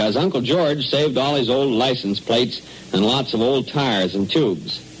 because Uncle George saved all his old license plates and lots of old tires and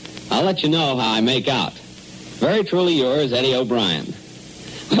tubes. I'll let you know how I make out. Very truly yours, Eddie O'Brien.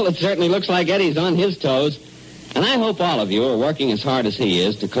 Well, it certainly looks like Eddie's on his toes, and I hope all of you are working as hard as he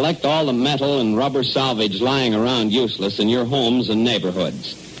is to collect all the metal and rubber salvage lying around useless in your homes and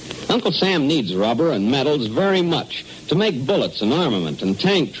neighborhoods. Uncle Sam needs rubber and metals very much to make bullets and armament and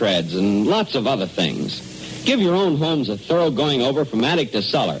tank treads and lots of other things. Give your own homes a thorough going over from attic to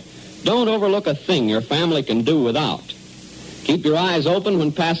cellar. Don't overlook a thing your family can do without. Keep your eyes open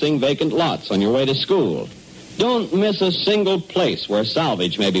when passing vacant lots on your way to school. Don't miss a single place where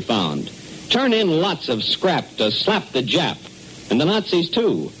salvage may be found. Turn in lots of scrap to slap the Jap, and the Nazis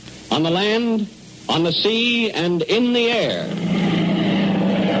too, on the land, on the sea, and in the air.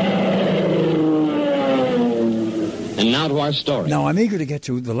 And now to our story. Now, I'm eager to get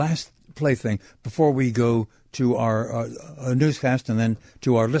to the last plaything before we go to our newscast and then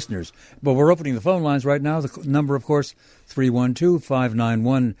to our listeners. But we're opening the phone lines right now. The number, of course,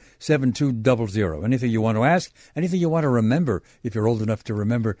 312-591-7200. Anything you want to ask, anything you want to remember, if you're old enough to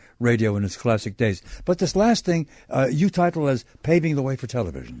remember radio in its classic days. But this last thing, you title as Paving the Way for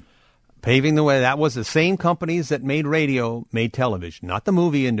Television. Paving the way. That was the same companies that made radio, made television, not the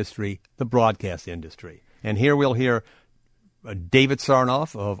movie industry, the broadcast industry. And here we'll hear David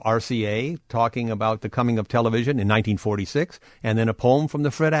Sarnoff of RCA talking about the coming of television in 1946, and then a poem from the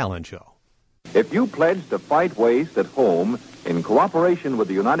Fred Allen Show. If you pledge to fight waste at home in cooperation with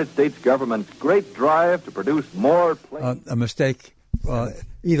the United States government's great drive to produce more... A mistake,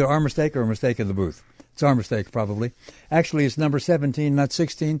 either our mistake or a mistake in the booth. It's our mistake, probably. Actually, it's number 17, not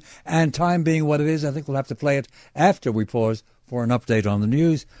 16. And time being what it is, I think we'll have to play it after we pause for an update on the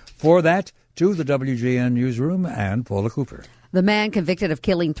news. For that, to the WGN newsroom and Paula Cooper. The man convicted of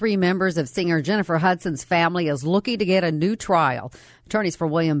killing 3 members of singer Jennifer Hudson's family is looking to get a new trial. Attorneys for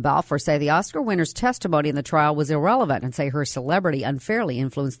William Balfour say the Oscar winner's testimony in the trial was irrelevant and say her celebrity unfairly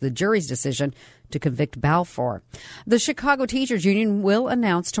influenced the jury's decision to convict Balfour. The Chicago Teachers Union will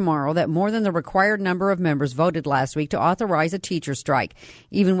announce tomorrow that more than the required number of members voted last week to authorize a teacher strike.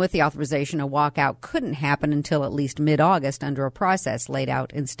 Even with the authorization, a walkout couldn't happen until at least mid-August under a process laid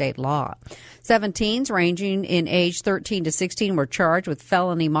out in state law. 7 teens ranging in age 13 to 16 were charged with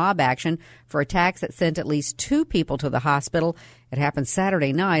felony mob action for attacks that sent at least 2 people to the hospital. It happened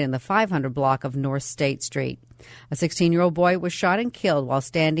Saturday night in the 500 block of North State Street. A 16-year-old boy was shot and killed while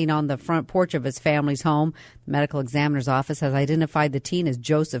standing on the front porch of his family's home. The medical examiner's office has identified the teen as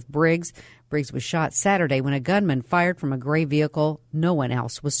Joseph Briggs. Briggs was shot Saturday when a gunman fired from a gray vehicle. No one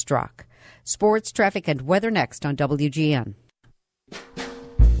else was struck. Sports, traffic, and weather next on WGN.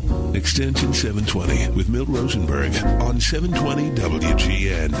 Extension 720 with Milt Rosenberg on 720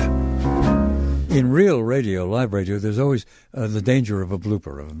 WGN. In real radio, live radio, there's always the danger of a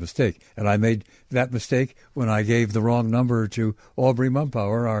blooper, of a mistake. And I made that mistake when I gave the wrong number to Aubrey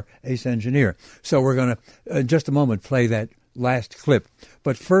Mumpower, our ace engineer. So we're going to, in just a moment, play that last clip.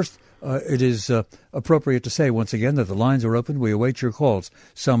 But first, it is appropriate to say once again that the lines are open. We await your calls.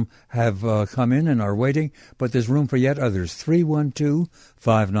 Some have come in and are waiting, but there's room for yet others.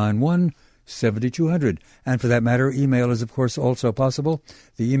 312-591-7200. And for that matter, email is, of course, also possible.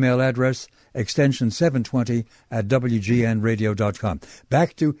 The email address, extension 720 at WGNradio.com.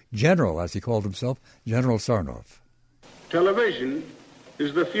 Back to General, as he called himself, General Sarnoff. Television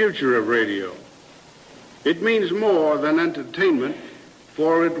is the future of radio. It means more than entertainment,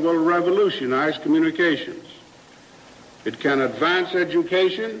 for it will revolutionize communications. It can advance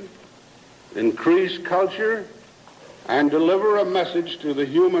education, increase culture, and deliver a message to the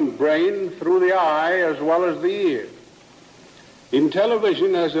human brain through the eye as well as the ear. In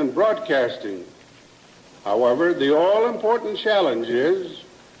television as in broadcasting, however, the all-important challenge is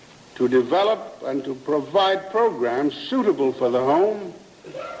to develop and to provide programs suitable for the home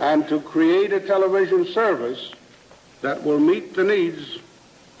and to create a television service that will meet the needs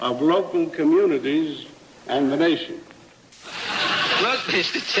of local communities and the nation. Look,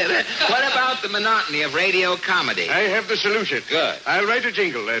 Mr. Cheddar, what about the monotony of radio comedy? I have the solution. Good. I'll write a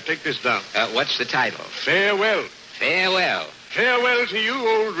jingle. Take this down. What's the title? Farewell. Farewell. Farewell to you,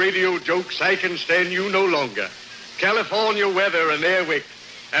 old radio jokes. I can stand you no longer. California weather and Airwick,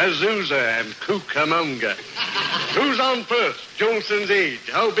 Azusa and Cucamonga. Who's on first? Jolson's age.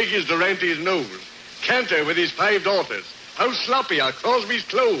 How big is Durante's nose? Cantor with his 5 daughters. How sloppy are Crosby's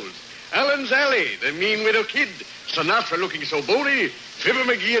clothes? Allen's Alley, the mean widow kid. Sinatra looking so bony. Fibber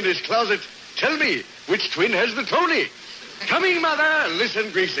McGee in his closet. Tell me, which twin has the Tony? Coming, mother.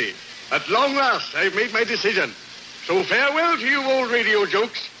 Listen, Greasy. At long last, I've made my decision. So farewell to you, old radio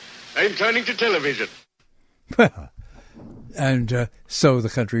jokes. I'm turning to television. And so the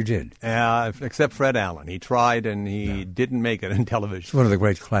country did. Except Fred Allen. He tried and he didn't make it in television. It's one of the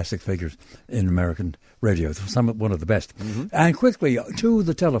great classic figures in American radio, one of the best. Mm-hmm. And quickly, to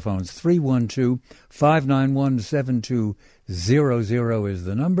the telephones, 312-591-7200 is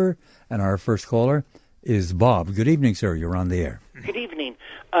the number. And our first caller is Bob. Good evening, sir. You're on the air. Good evening.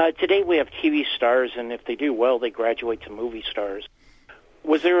 Today we have TV stars, and if they do well, they graduate to movie stars.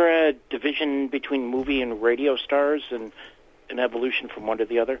 Was there a division between movie and radio stars and an evolution from one to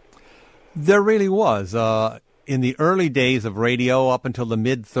the other? There really was. In the early days of radio, up until the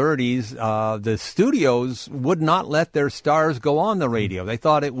mid-'30s, the studios would not let their stars go on the radio. They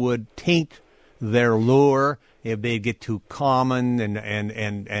thought it would taint their lure if they'd get too common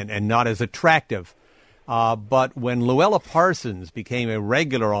and not as attractive. But when Luella Parsons became a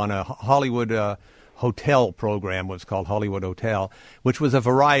regular on a Hollywood hotel program, was called Hollywood Hotel, which was a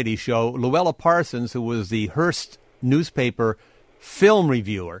variety show, Luella Parsons, who was the Hearst newspaper film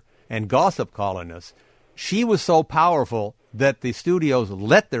reviewer and gossip columnist, she was so powerful that the studios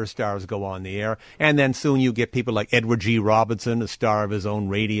let their stars go on the air, and then soon you get people like Edward G. Robinson, a star of his own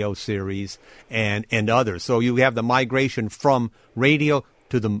radio series, and others. So you have the migration from radio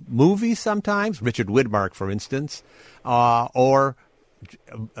to the movies sometimes, Richard Widmark, for instance, or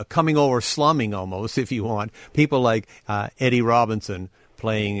coming over slumming almost, if you want, people like Eddie Robinson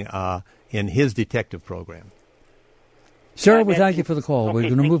playing in his detective program. Sir, we thank you for the call. We're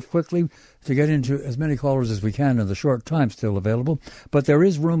going to move quickly to get into as many callers as we can in the short time still available, but there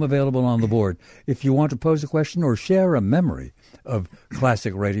is room available on the board. If you want to pose a question or share a memory of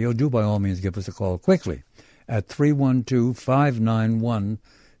classic radio, do by all means give us a call quickly at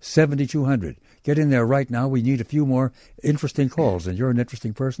 312-591-7200. Get in there right now. We need a few more interesting calls, and you're an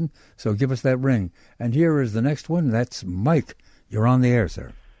interesting person, so give us that ring. And here is the next one. That's Mike. You're on the air,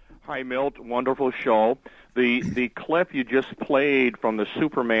 sir. Hi, Milt. Wonderful show. The clip you just played from the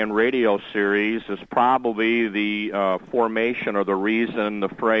Superman radio series is probably the formation or the reason the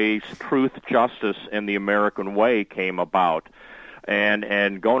phrase truth, justice, and the American way came about.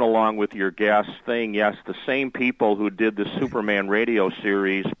 And going along with your guest thing, yes, the same people who did the Superman radio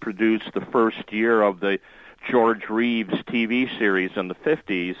series produced the first year of the George Reeves TV series in the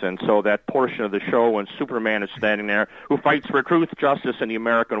 50s, and so that portion of the show when Superman is standing there, who fights for truth, justice, and the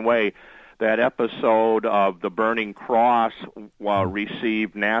American way, that episode of the Burning Cross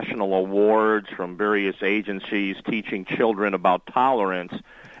received national awards from various agencies teaching children about tolerance,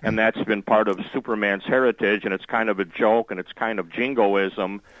 and that's been part of Superman's heritage, and it's kind of a joke, and it's kind of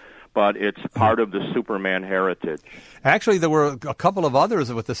jingoism, but it's part of the Superman heritage. Actually, there were a couple of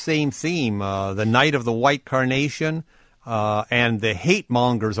others with the same theme, the Night of the White Carnation and the Hate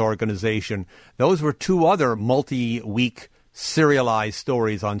Mongers organization. Those were two other multi-week serialized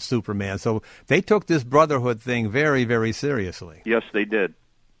stories on Superman. So they took this brotherhood thing very, very seriously. Yes, they did.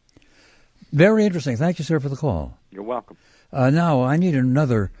 Very interesting. Thank you, sir, for the call. You're welcome. Now, I need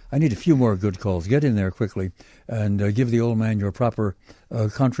a few more good calls. Get in there quickly and give the old man your proper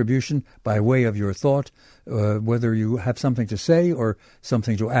contribution by way of your thought, whether you have something to say or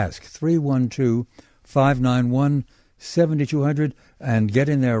something to ask. 312-591-7200, and get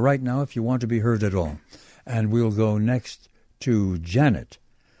in there right now if you want to be heard at all. And we'll go next to Janet.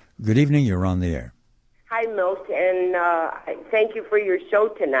 Good evening. You're on the air. Hi, Milt, and thank you for your show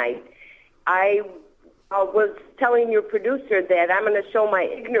tonight. I was telling your producer that I'm going to show my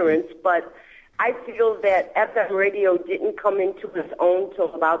ignorance, but I feel that FM radio didn't come into its own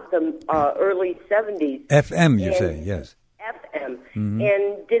till about the early 70s. FM, you say, yes. FM. Mm-hmm.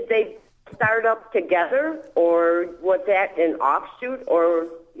 And did they start up together, or was that an offshoot, or,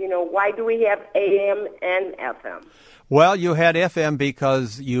 why do we have AM and FM? Well, you had FM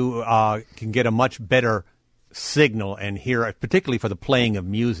because you can get a much better signal and hear it, particularly for the playing of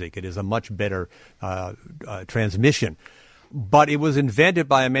music. It is a much better transmission. But it was invented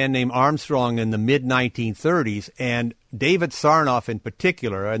by a man named Armstrong in the mid-1930s, and David Sarnoff in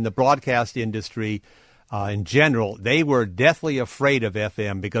particular, and the broadcast industry in general, they were deathly afraid of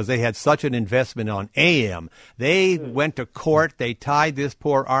FM because they had such an investment on AM. They went to court. They tied this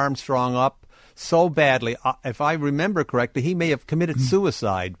poor Armstrong up so badly. If I remember correctly, he may have committed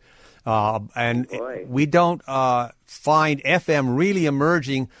suicide. And we don't find FM really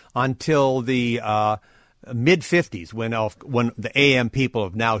emerging until the mid-50s when the AM people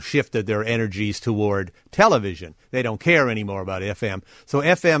have now shifted their energies toward television. They don't care anymore about FM. So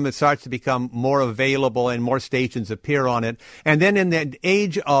FM, it starts to become more available and more stations appear on it. And then in the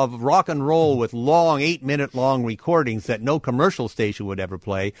age of rock and roll with long, 8-minute long recordings that no commercial station would ever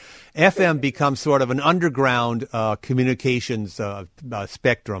play, FM becomes sort of an underground communications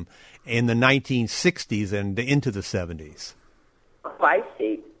spectrum in the 1960s and into the 70s. Oh, I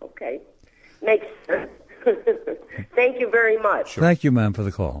see. Okay. Makes sense. Thank you very much. Sure. Thank you, ma'am, for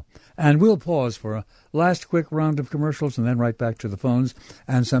the call. And we'll pause for a last quick round of commercials and then right back to the phones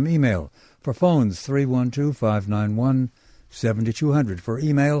and some email. For phones, 312-591-7200. For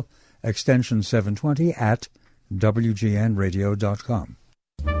email, extension 720 at WGNradio.com.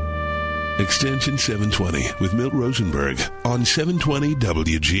 Extension 720 with Milt Rosenberg on 720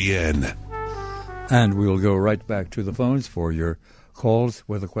 WGN. And we'll go right back to the phones for your calls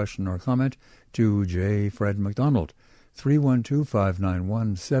with a question or comment to J. Fred McDonald.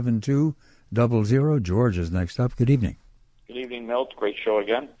 312-591-7200. George is next up. Good evening. Good evening, Milt. Great show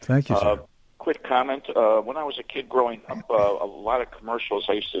again. Thank you, sir. Quick comment. When I was a kid growing up, a lot of commercials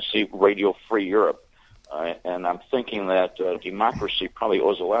I used to see Radio Free Europe. And I'm thinking that democracy probably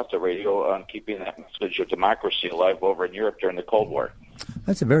owes a lot to radio on keeping that message of democracy alive over in Europe during the Cold War.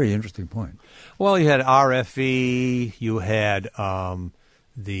 That's a very interesting point. Well, you had RFE, you had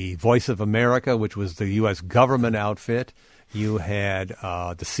the Voice of America, which was the U.S. government outfit. You had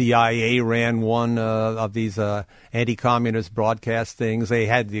the CIA ran one of these anti-communist broadcast things. They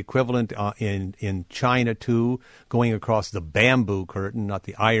had the equivalent in China, too, going across the bamboo curtain, not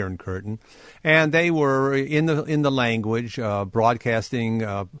the iron curtain. And they were in the language, broadcasting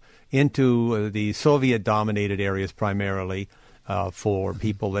into the Soviet-dominated areas primarily for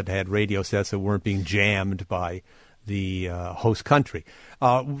people that had radio sets that weren't being jammed by the host country.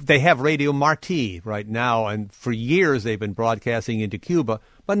 They have Radio Marti right now, and for years they've been broadcasting into Cuba,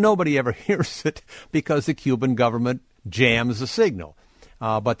 but nobody ever hears it because the Cuban government jams the signal.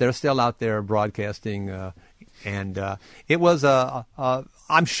 But they're still out there broadcasting, and it was,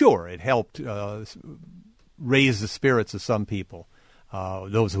 I'm sure it helped raise the spirits of some people,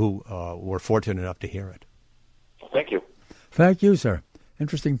 those who were fortunate enough to hear it. Thank you. Thank you, sir.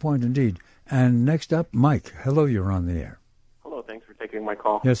 Interesting point indeed. And next up, Mike. Hello, you're on the air. Hello, thanks for taking my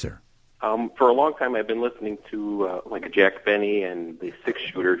call. Yes, sir. For a long time, I've been listening to like a Jack Benny and the Six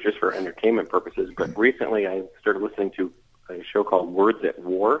Shooter just for entertainment purposes. But recently, I started listening to a show called Words at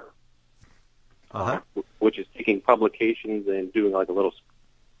War, which is taking publications and doing like a little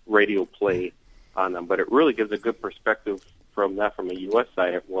radio play on them. But it really gives a good perspective from the U.S.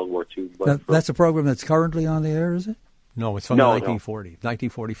 side of World War II. But that's a program that's currently on the air, is it? No, it's from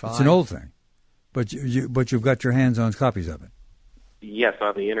 1945. It's an old thing, but you've got your hands on copies of it. Yes,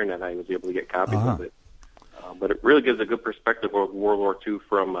 on the internet I was able to get copies of it. But it really gives a good perspective of World War II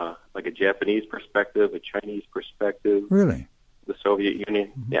from like a Japanese perspective, a Chinese perspective. Really? The Soviet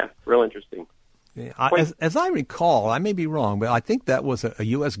Union. Mm-hmm. Yeah, real interesting. Yeah, as I recall, I may be wrong, but I think that was a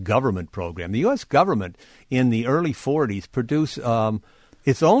U.S. government program. The U.S. government in the early 40s produced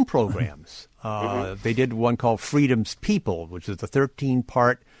its own programs. They did one called Freedom's People, which is the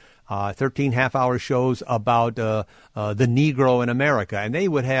 13-part, 13 half-hour shows about the Negro in America. And they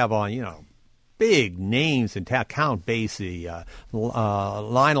would have on, big names in town, Count Basie,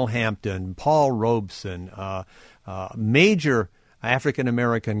 Lionel Hampton, Paul Robeson, major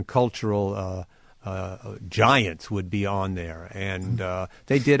African-American cultural giants would be on there. And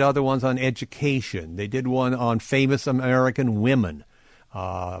they did other ones on education. They did one on famous American women.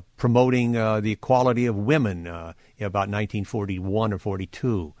 Promoting the equality of women about 1941 or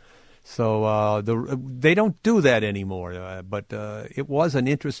 42. So they don't do that anymore, but it was an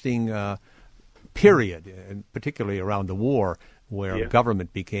interesting period, and particularly around the war, where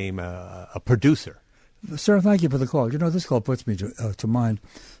government became a producer. Sir, thank you for the call. This call puts me to mind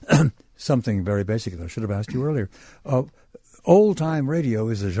something very basic that I should have asked you earlier. Old-time radio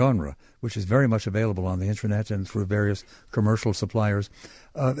is a genre which is very much available on the Internet and through various commercial suppliers.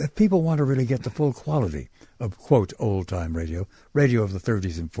 If people want to really get the full quality of, quote, old-time radio of the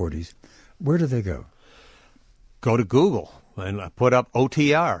 30s and 40s, where do they go? Go to Google and put up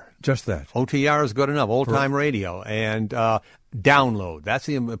OTR. Just that. OTR is good enough, old-time radio. And download. That's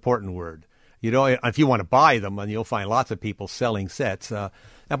the important word. If you want to buy them, and you'll find lots of people selling sets,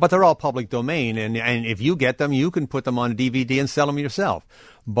 but they're all public domain, and if you get them, you can put them on a DVD and sell them yourself.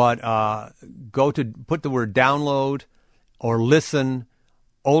 But put the word download or listen,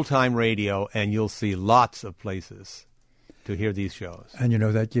 old-time radio, and you'll see lots of places to hear these shows. And,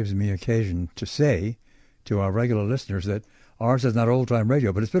 that gives me occasion to say to our regular listeners that ours is not old-time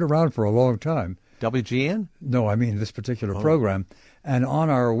radio, but it's been around for a long time. WGN? No, I mean this particular program. And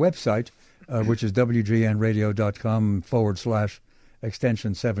on our website, which is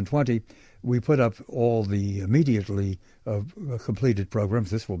wgnradio.com/extension 720, we put up all the immediately completed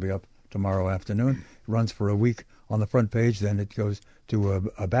programs. This will be up tomorrow afternoon. It runs for a week on the front page, then it goes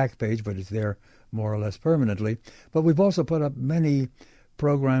to a back page, but it's there more or less permanently. But we've also put up many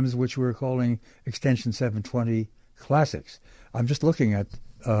programs which we're calling Extension 720 Classics. I'm just looking at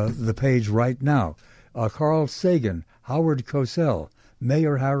the page right now. Carl Sagan, Howard Cosell,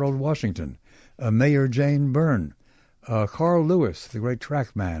 Mayor Harold Washington, Mayor Jane Byrne, Carl Lewis, the great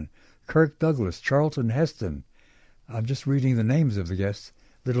track man, Kirk Douglas, Charlton Heston. I'm just reading the names of the guests.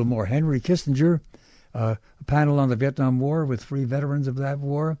 Little more. Henry Kissinger, a panel on the Vietnam War with 3 veterans of that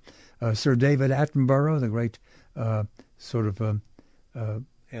war. Sir David Attenborough, the great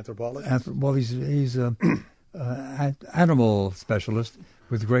anthropologist. Well, he's animal specialist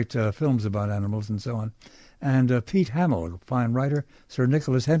with great films about animals and so on. And Pete Hamill, a fine writer. Sir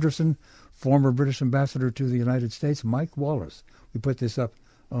Nicholas Henderson, former British ambassador to the United States. Mike Wallace. We put this up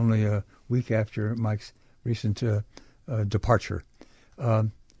only a week after Mike's recent departure. A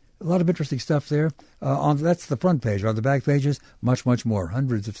lot of interesting stuff there. That's the front page. On the back pages, much, much more.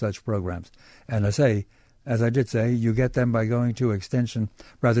 Hundreds of such programs. And as I did say, you get them by going to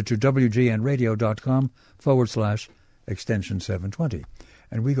WGNradio.com /extension 720.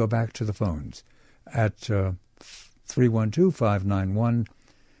 and we go back to the phones at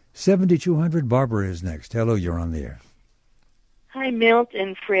 312-591-7200. Barbara is next. Hello, you're on the air. Hi, Milt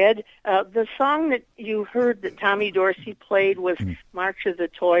and Fred. The song that you heard that Tommy Dorsey played was March of the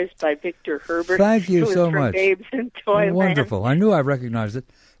Toys by Victor Herbert. Thank you so from much. Babes in Toyland. Wonderful. I knew I recognized it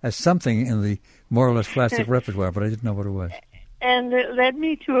as something in the more or less classic repertoire, but I didn't know what it was. And it led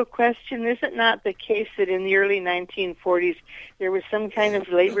me to a question. Is it not the case that in the early 1940s there was some kind of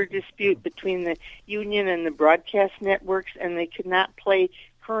labor dispute between the union and the broadcast networks, and they could not play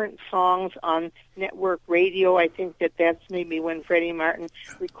current songs on network radio? I think that's maybe when Freddie Martin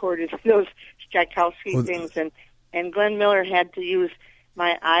recorded those Tchaikovsky things, and Glenn Miller had to use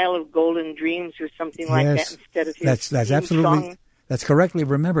My Isle of Golden Dreams or something like that instead of his that's absolutely song. That's correctly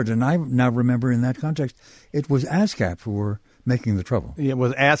remembered, and I now remember in that context it was ASCAP who were making the trouble. It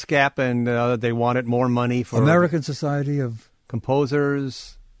was ASCAP, and they wanted more money for American Society of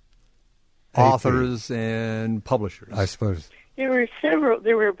Composers, Authors, and Publishers, I suppose. There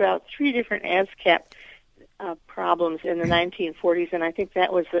were about 3 different ASCAP problems in the 1940s, and I think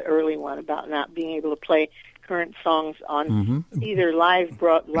that was the early one about not being able to play current songs on either live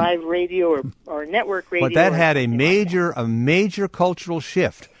radio or network radio. But that had a major cultural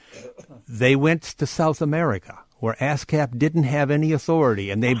shift. They went to South America, where ASCAP didn't have any authority,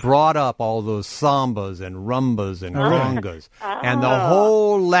 and they brought up all those sambas and rumbas and congas. And the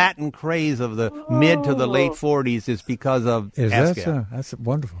whole Latin craze of the mid to the late 40s is because of ASCAP. That's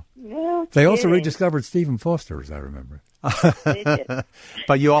wonderful. No they also kidding. rediscovered Stephen Foster, as I remember. They did.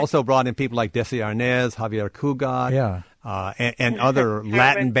 But you also brought in people like Desi Arnaz, Javier Cugat, and other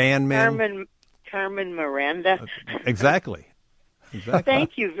Latin band men. Carmen Miranda. Exactly.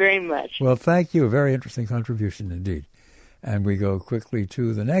 Thank you very much. Well, thank you. A very interesting contribution indeed. And we go quickly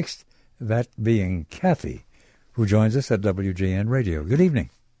to the next, that being Kathy, who joins us at WGN Radio. Good evening.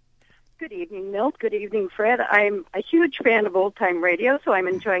 Good evening, Milt. Good evening, Fred. I'm a huge fan of old-time radio, so I'm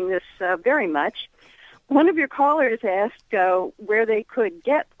enjoying this very much. One of your callers asked where they could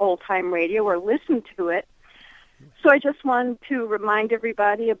get old-time radio or listen to it. So I just wanted to remind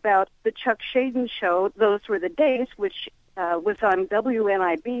everybody about the Chuck Shaden Show. Those were the days, which was on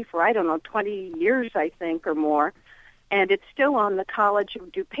WNIB for, 20 years, I think, or more. And it's still on the College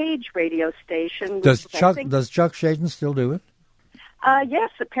of DuPage radio station. Does Chuck Shaden still do it?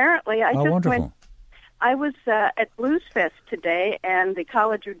 Yes, apparently. Wonderful. I was at Blues Fest today, and the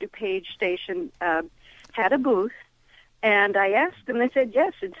College of DuPage station had a booth. And I asked them, they said,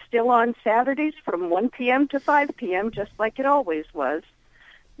 yes, it's still on Saturdays from 1 p.m. to 5 p.m., just like it always was.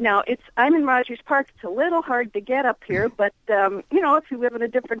 Now, I'm in Rogers Park. It's a little hard to get up here, but, if you live in a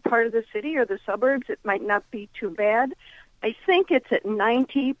different part of the city or the suburbs, it might not be too bad. I think it's at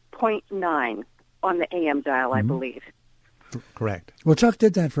 90.9 on the AM dial, I believe. Correct. Well, Chuck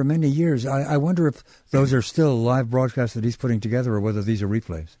did that for many years. I wonder if those are still live broadcasts that he's putting together or whether these are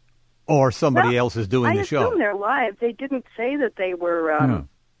replays. Or somebody else is doing the show. I assume they're live. They didn't say that they were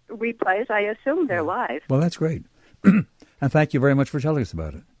replays. I assume they're live. Well, that's great. And thank you very much for telling us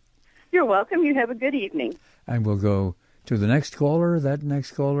about it. You're welcome. You have a good evening. And we'll go to the next caller. That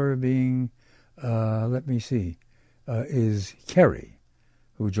next caller being, let me see, is Kerry,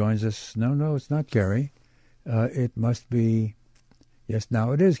 who joins us. No, it's not Kerry. It must be, yes,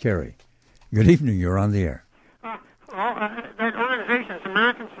 now it is Kerry. Good evening. You're on the air. That organization is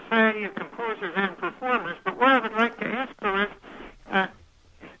American Society of Composers and Performers, but what I would like to ask though is, a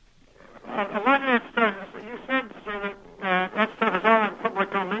lot of that stuff, you said that stuff is all in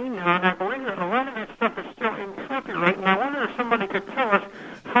public domain now, and I believe that a lot of that stuff is still in copyright, and I wonder if somebody could tell us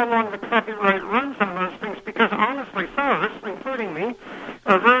how long the copyright runs on those things, because honestly, some of us, including me,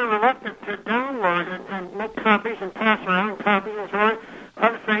 are very reluctant to download and make copies and pass around copies or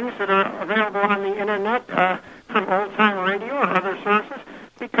other things that are available on the Internet from old-time radio or other sources,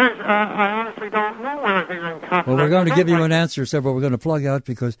 because I honestly don't know whether they're in copyright. Well, we're going to give you an answer, several we're going to plug out,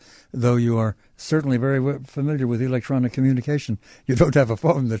 because though you are certainly very familiar with electronic communication, you don't have a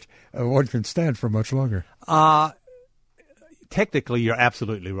phone that one can stand for much longer. Technically, you're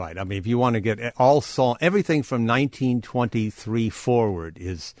absolutely right. I mean, if you want to get everything from 1923 forward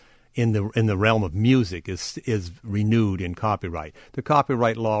is in the realm of music is renewed in copyright. The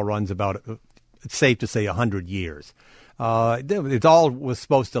copyright law runs about, it's safe to say, 100 years. It all was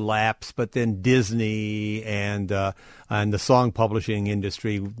supposed to lapse, but then Disney and the song publishing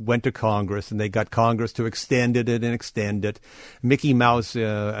industry went to Congress, and they got Congress to extend it and extend it. Mickey Mouse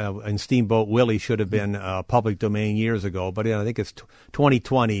and Steamboat Willie should have been public domain years ago, but I think it's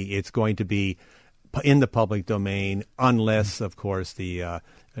 2020. It's going to be in the public domain, unless, of course, the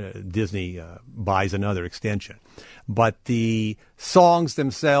Disney buys another extension. But the songs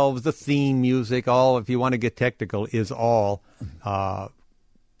themselves, the theme music, all, if you want to get technical, is all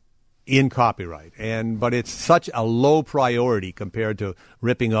in copyright. But it's such a low priority compared to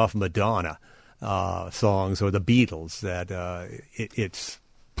ripping off Madonna songs or the Beatles that it's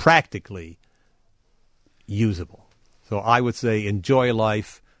practically usable. So I would say enjoy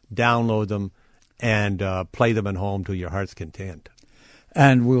life, download them, and play them at home to your heart's content.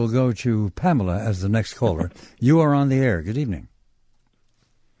 And we'll go to Pamela as the next caller. You are on the air. Good evening.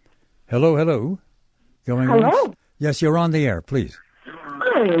 Hello. Going Hello? Once? Yes, you're on the air, please.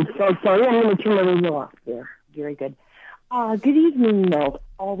 I'm so sorry. I'm going to turn the radio off there. Very good. Good evening, Milt.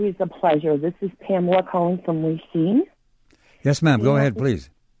 Always a pleasure. This is Pamela calling from Racine. Yes, ma'am. Go ahead, please.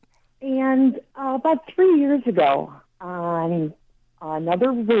 And about 3 years ago, on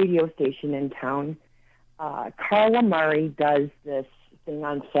another radio station in town, Carla Murray does this thing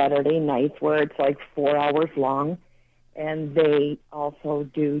on Saturday nights where it's like 4 hours long, and they also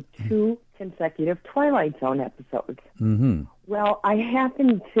do 2 consecutive Twilight Zone episodes. Mm-hmm. Well, I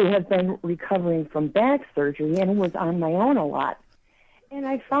happened to have been recovering from back surgery and was on my own a lot. And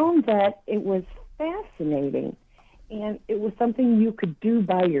I found that it was fascinating, and it was something you could do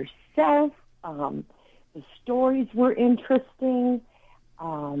by yourself. The stories were interesting.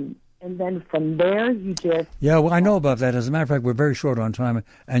 And then from there, you just... Yeah, well, I know about that. As a matter of fact, we're very short on time,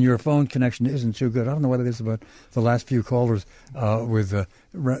 and your phone connection isn't too good. I don't know what it is about the last few callers with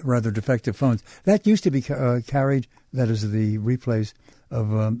rather defective phones. That used to be carried, that is, the replays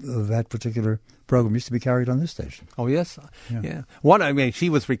of that particular program used to be carried on this station. Oh, yes? Yeah. She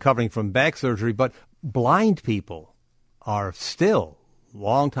was recovering from back surgery, but blind people are still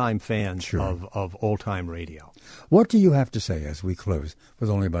longtime fans of old-time radio. What do you have to say as we close, with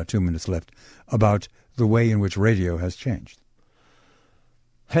only about 2 minutes left, about the way in which radio has changed?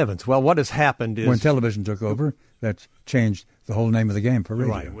 Heavens, well, what has happened is... When television took over, that changed the whole name of the game for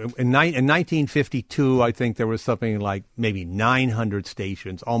radio. Right. In 1952, I think there was something like maybe 900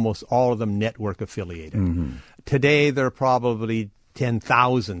 stations, almost all of them network affiliated. Mm-hmm. Today, there are probably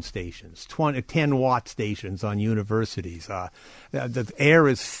 10,000 stations, 10-watt stations on universities. The air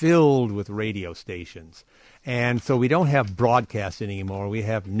is filled with radio stations. And so we don't have broadcast anymore. We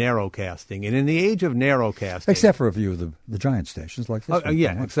have narrowcasting. And in the age of narrowcasting... Except for a few of the giant stations like this one.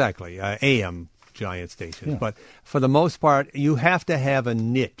 Yeah, exactly. AM giant stations. Yeah. But for the most part, you have to have a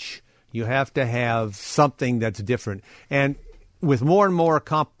niche. You have to have something that's different. And with more and more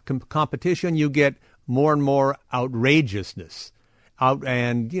competition, you get more and more outrageousness.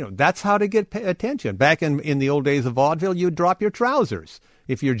 And, that's how to get attention. Back in the old days of vaudeville, you'd drop your trousers.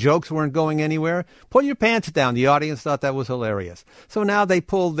 If your jokes weren't going anywhere, pull your pants down. The audience thought that was hilarious. So now they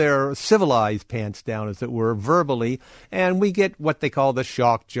pull their civilized pants down, as it were, verbally, and we get what they call the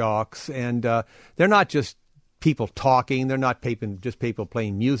shock jocks. And they're not just people talking. They're not just people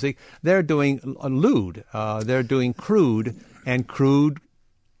playing music. They're doing lewd. They're doing crude, and crude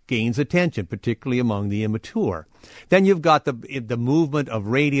gains attention, particularly among the immature. Then you've got the movement of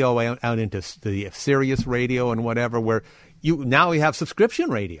radio out into the Sirius radio and whatever, where now we have subscription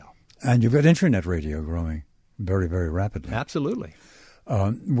radio. And you've got internet radio growing very, very rapidly. Absolutely.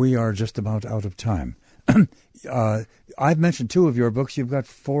 We are just about out of time. I've mentioned 2 of your books. You've got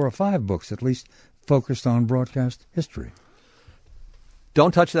 4 or 5 books, at least, focused on broadcast history.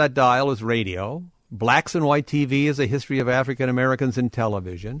 Don't Touch That Dial is radio. Blacks and White TV is a history of African Americans in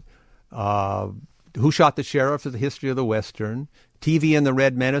television. Who Shot the Sheriff is the history of the Western. TV and the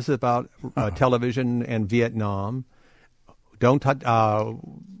Red Men is about television and Vietnam.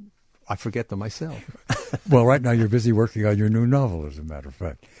 I forget them myself. Well, right now you're busy working on your new novel, as a matter of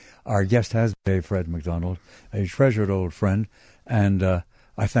fact. Our guest has been Fred McDonald, a treasured old friend, and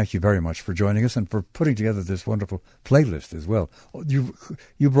I thank you very much for joining us and for putting together this wonderful playlist as well.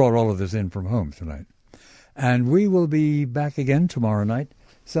 You brought all of this in from home tonight. And we will be back again tomorrow night.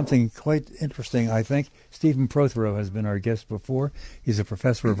 Something quite interesting, I think. Stephen Prothero has been our guest before. He's a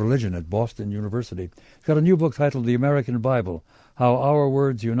professor of religion at Boston University. He's got a new book titled The American Bible, How Our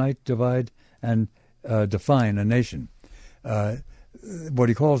Words Unite, Divide, and Define a Nation. What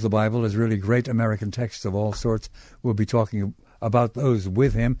he calls the Bible is really great American texts of all sorts. We'll be talking about those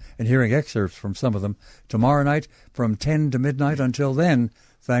with him and hearing excerpts from some of them tomorrow night from 10 to midnight. Until then,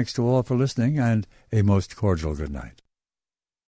 thanks to all for listening and a most cordial good night.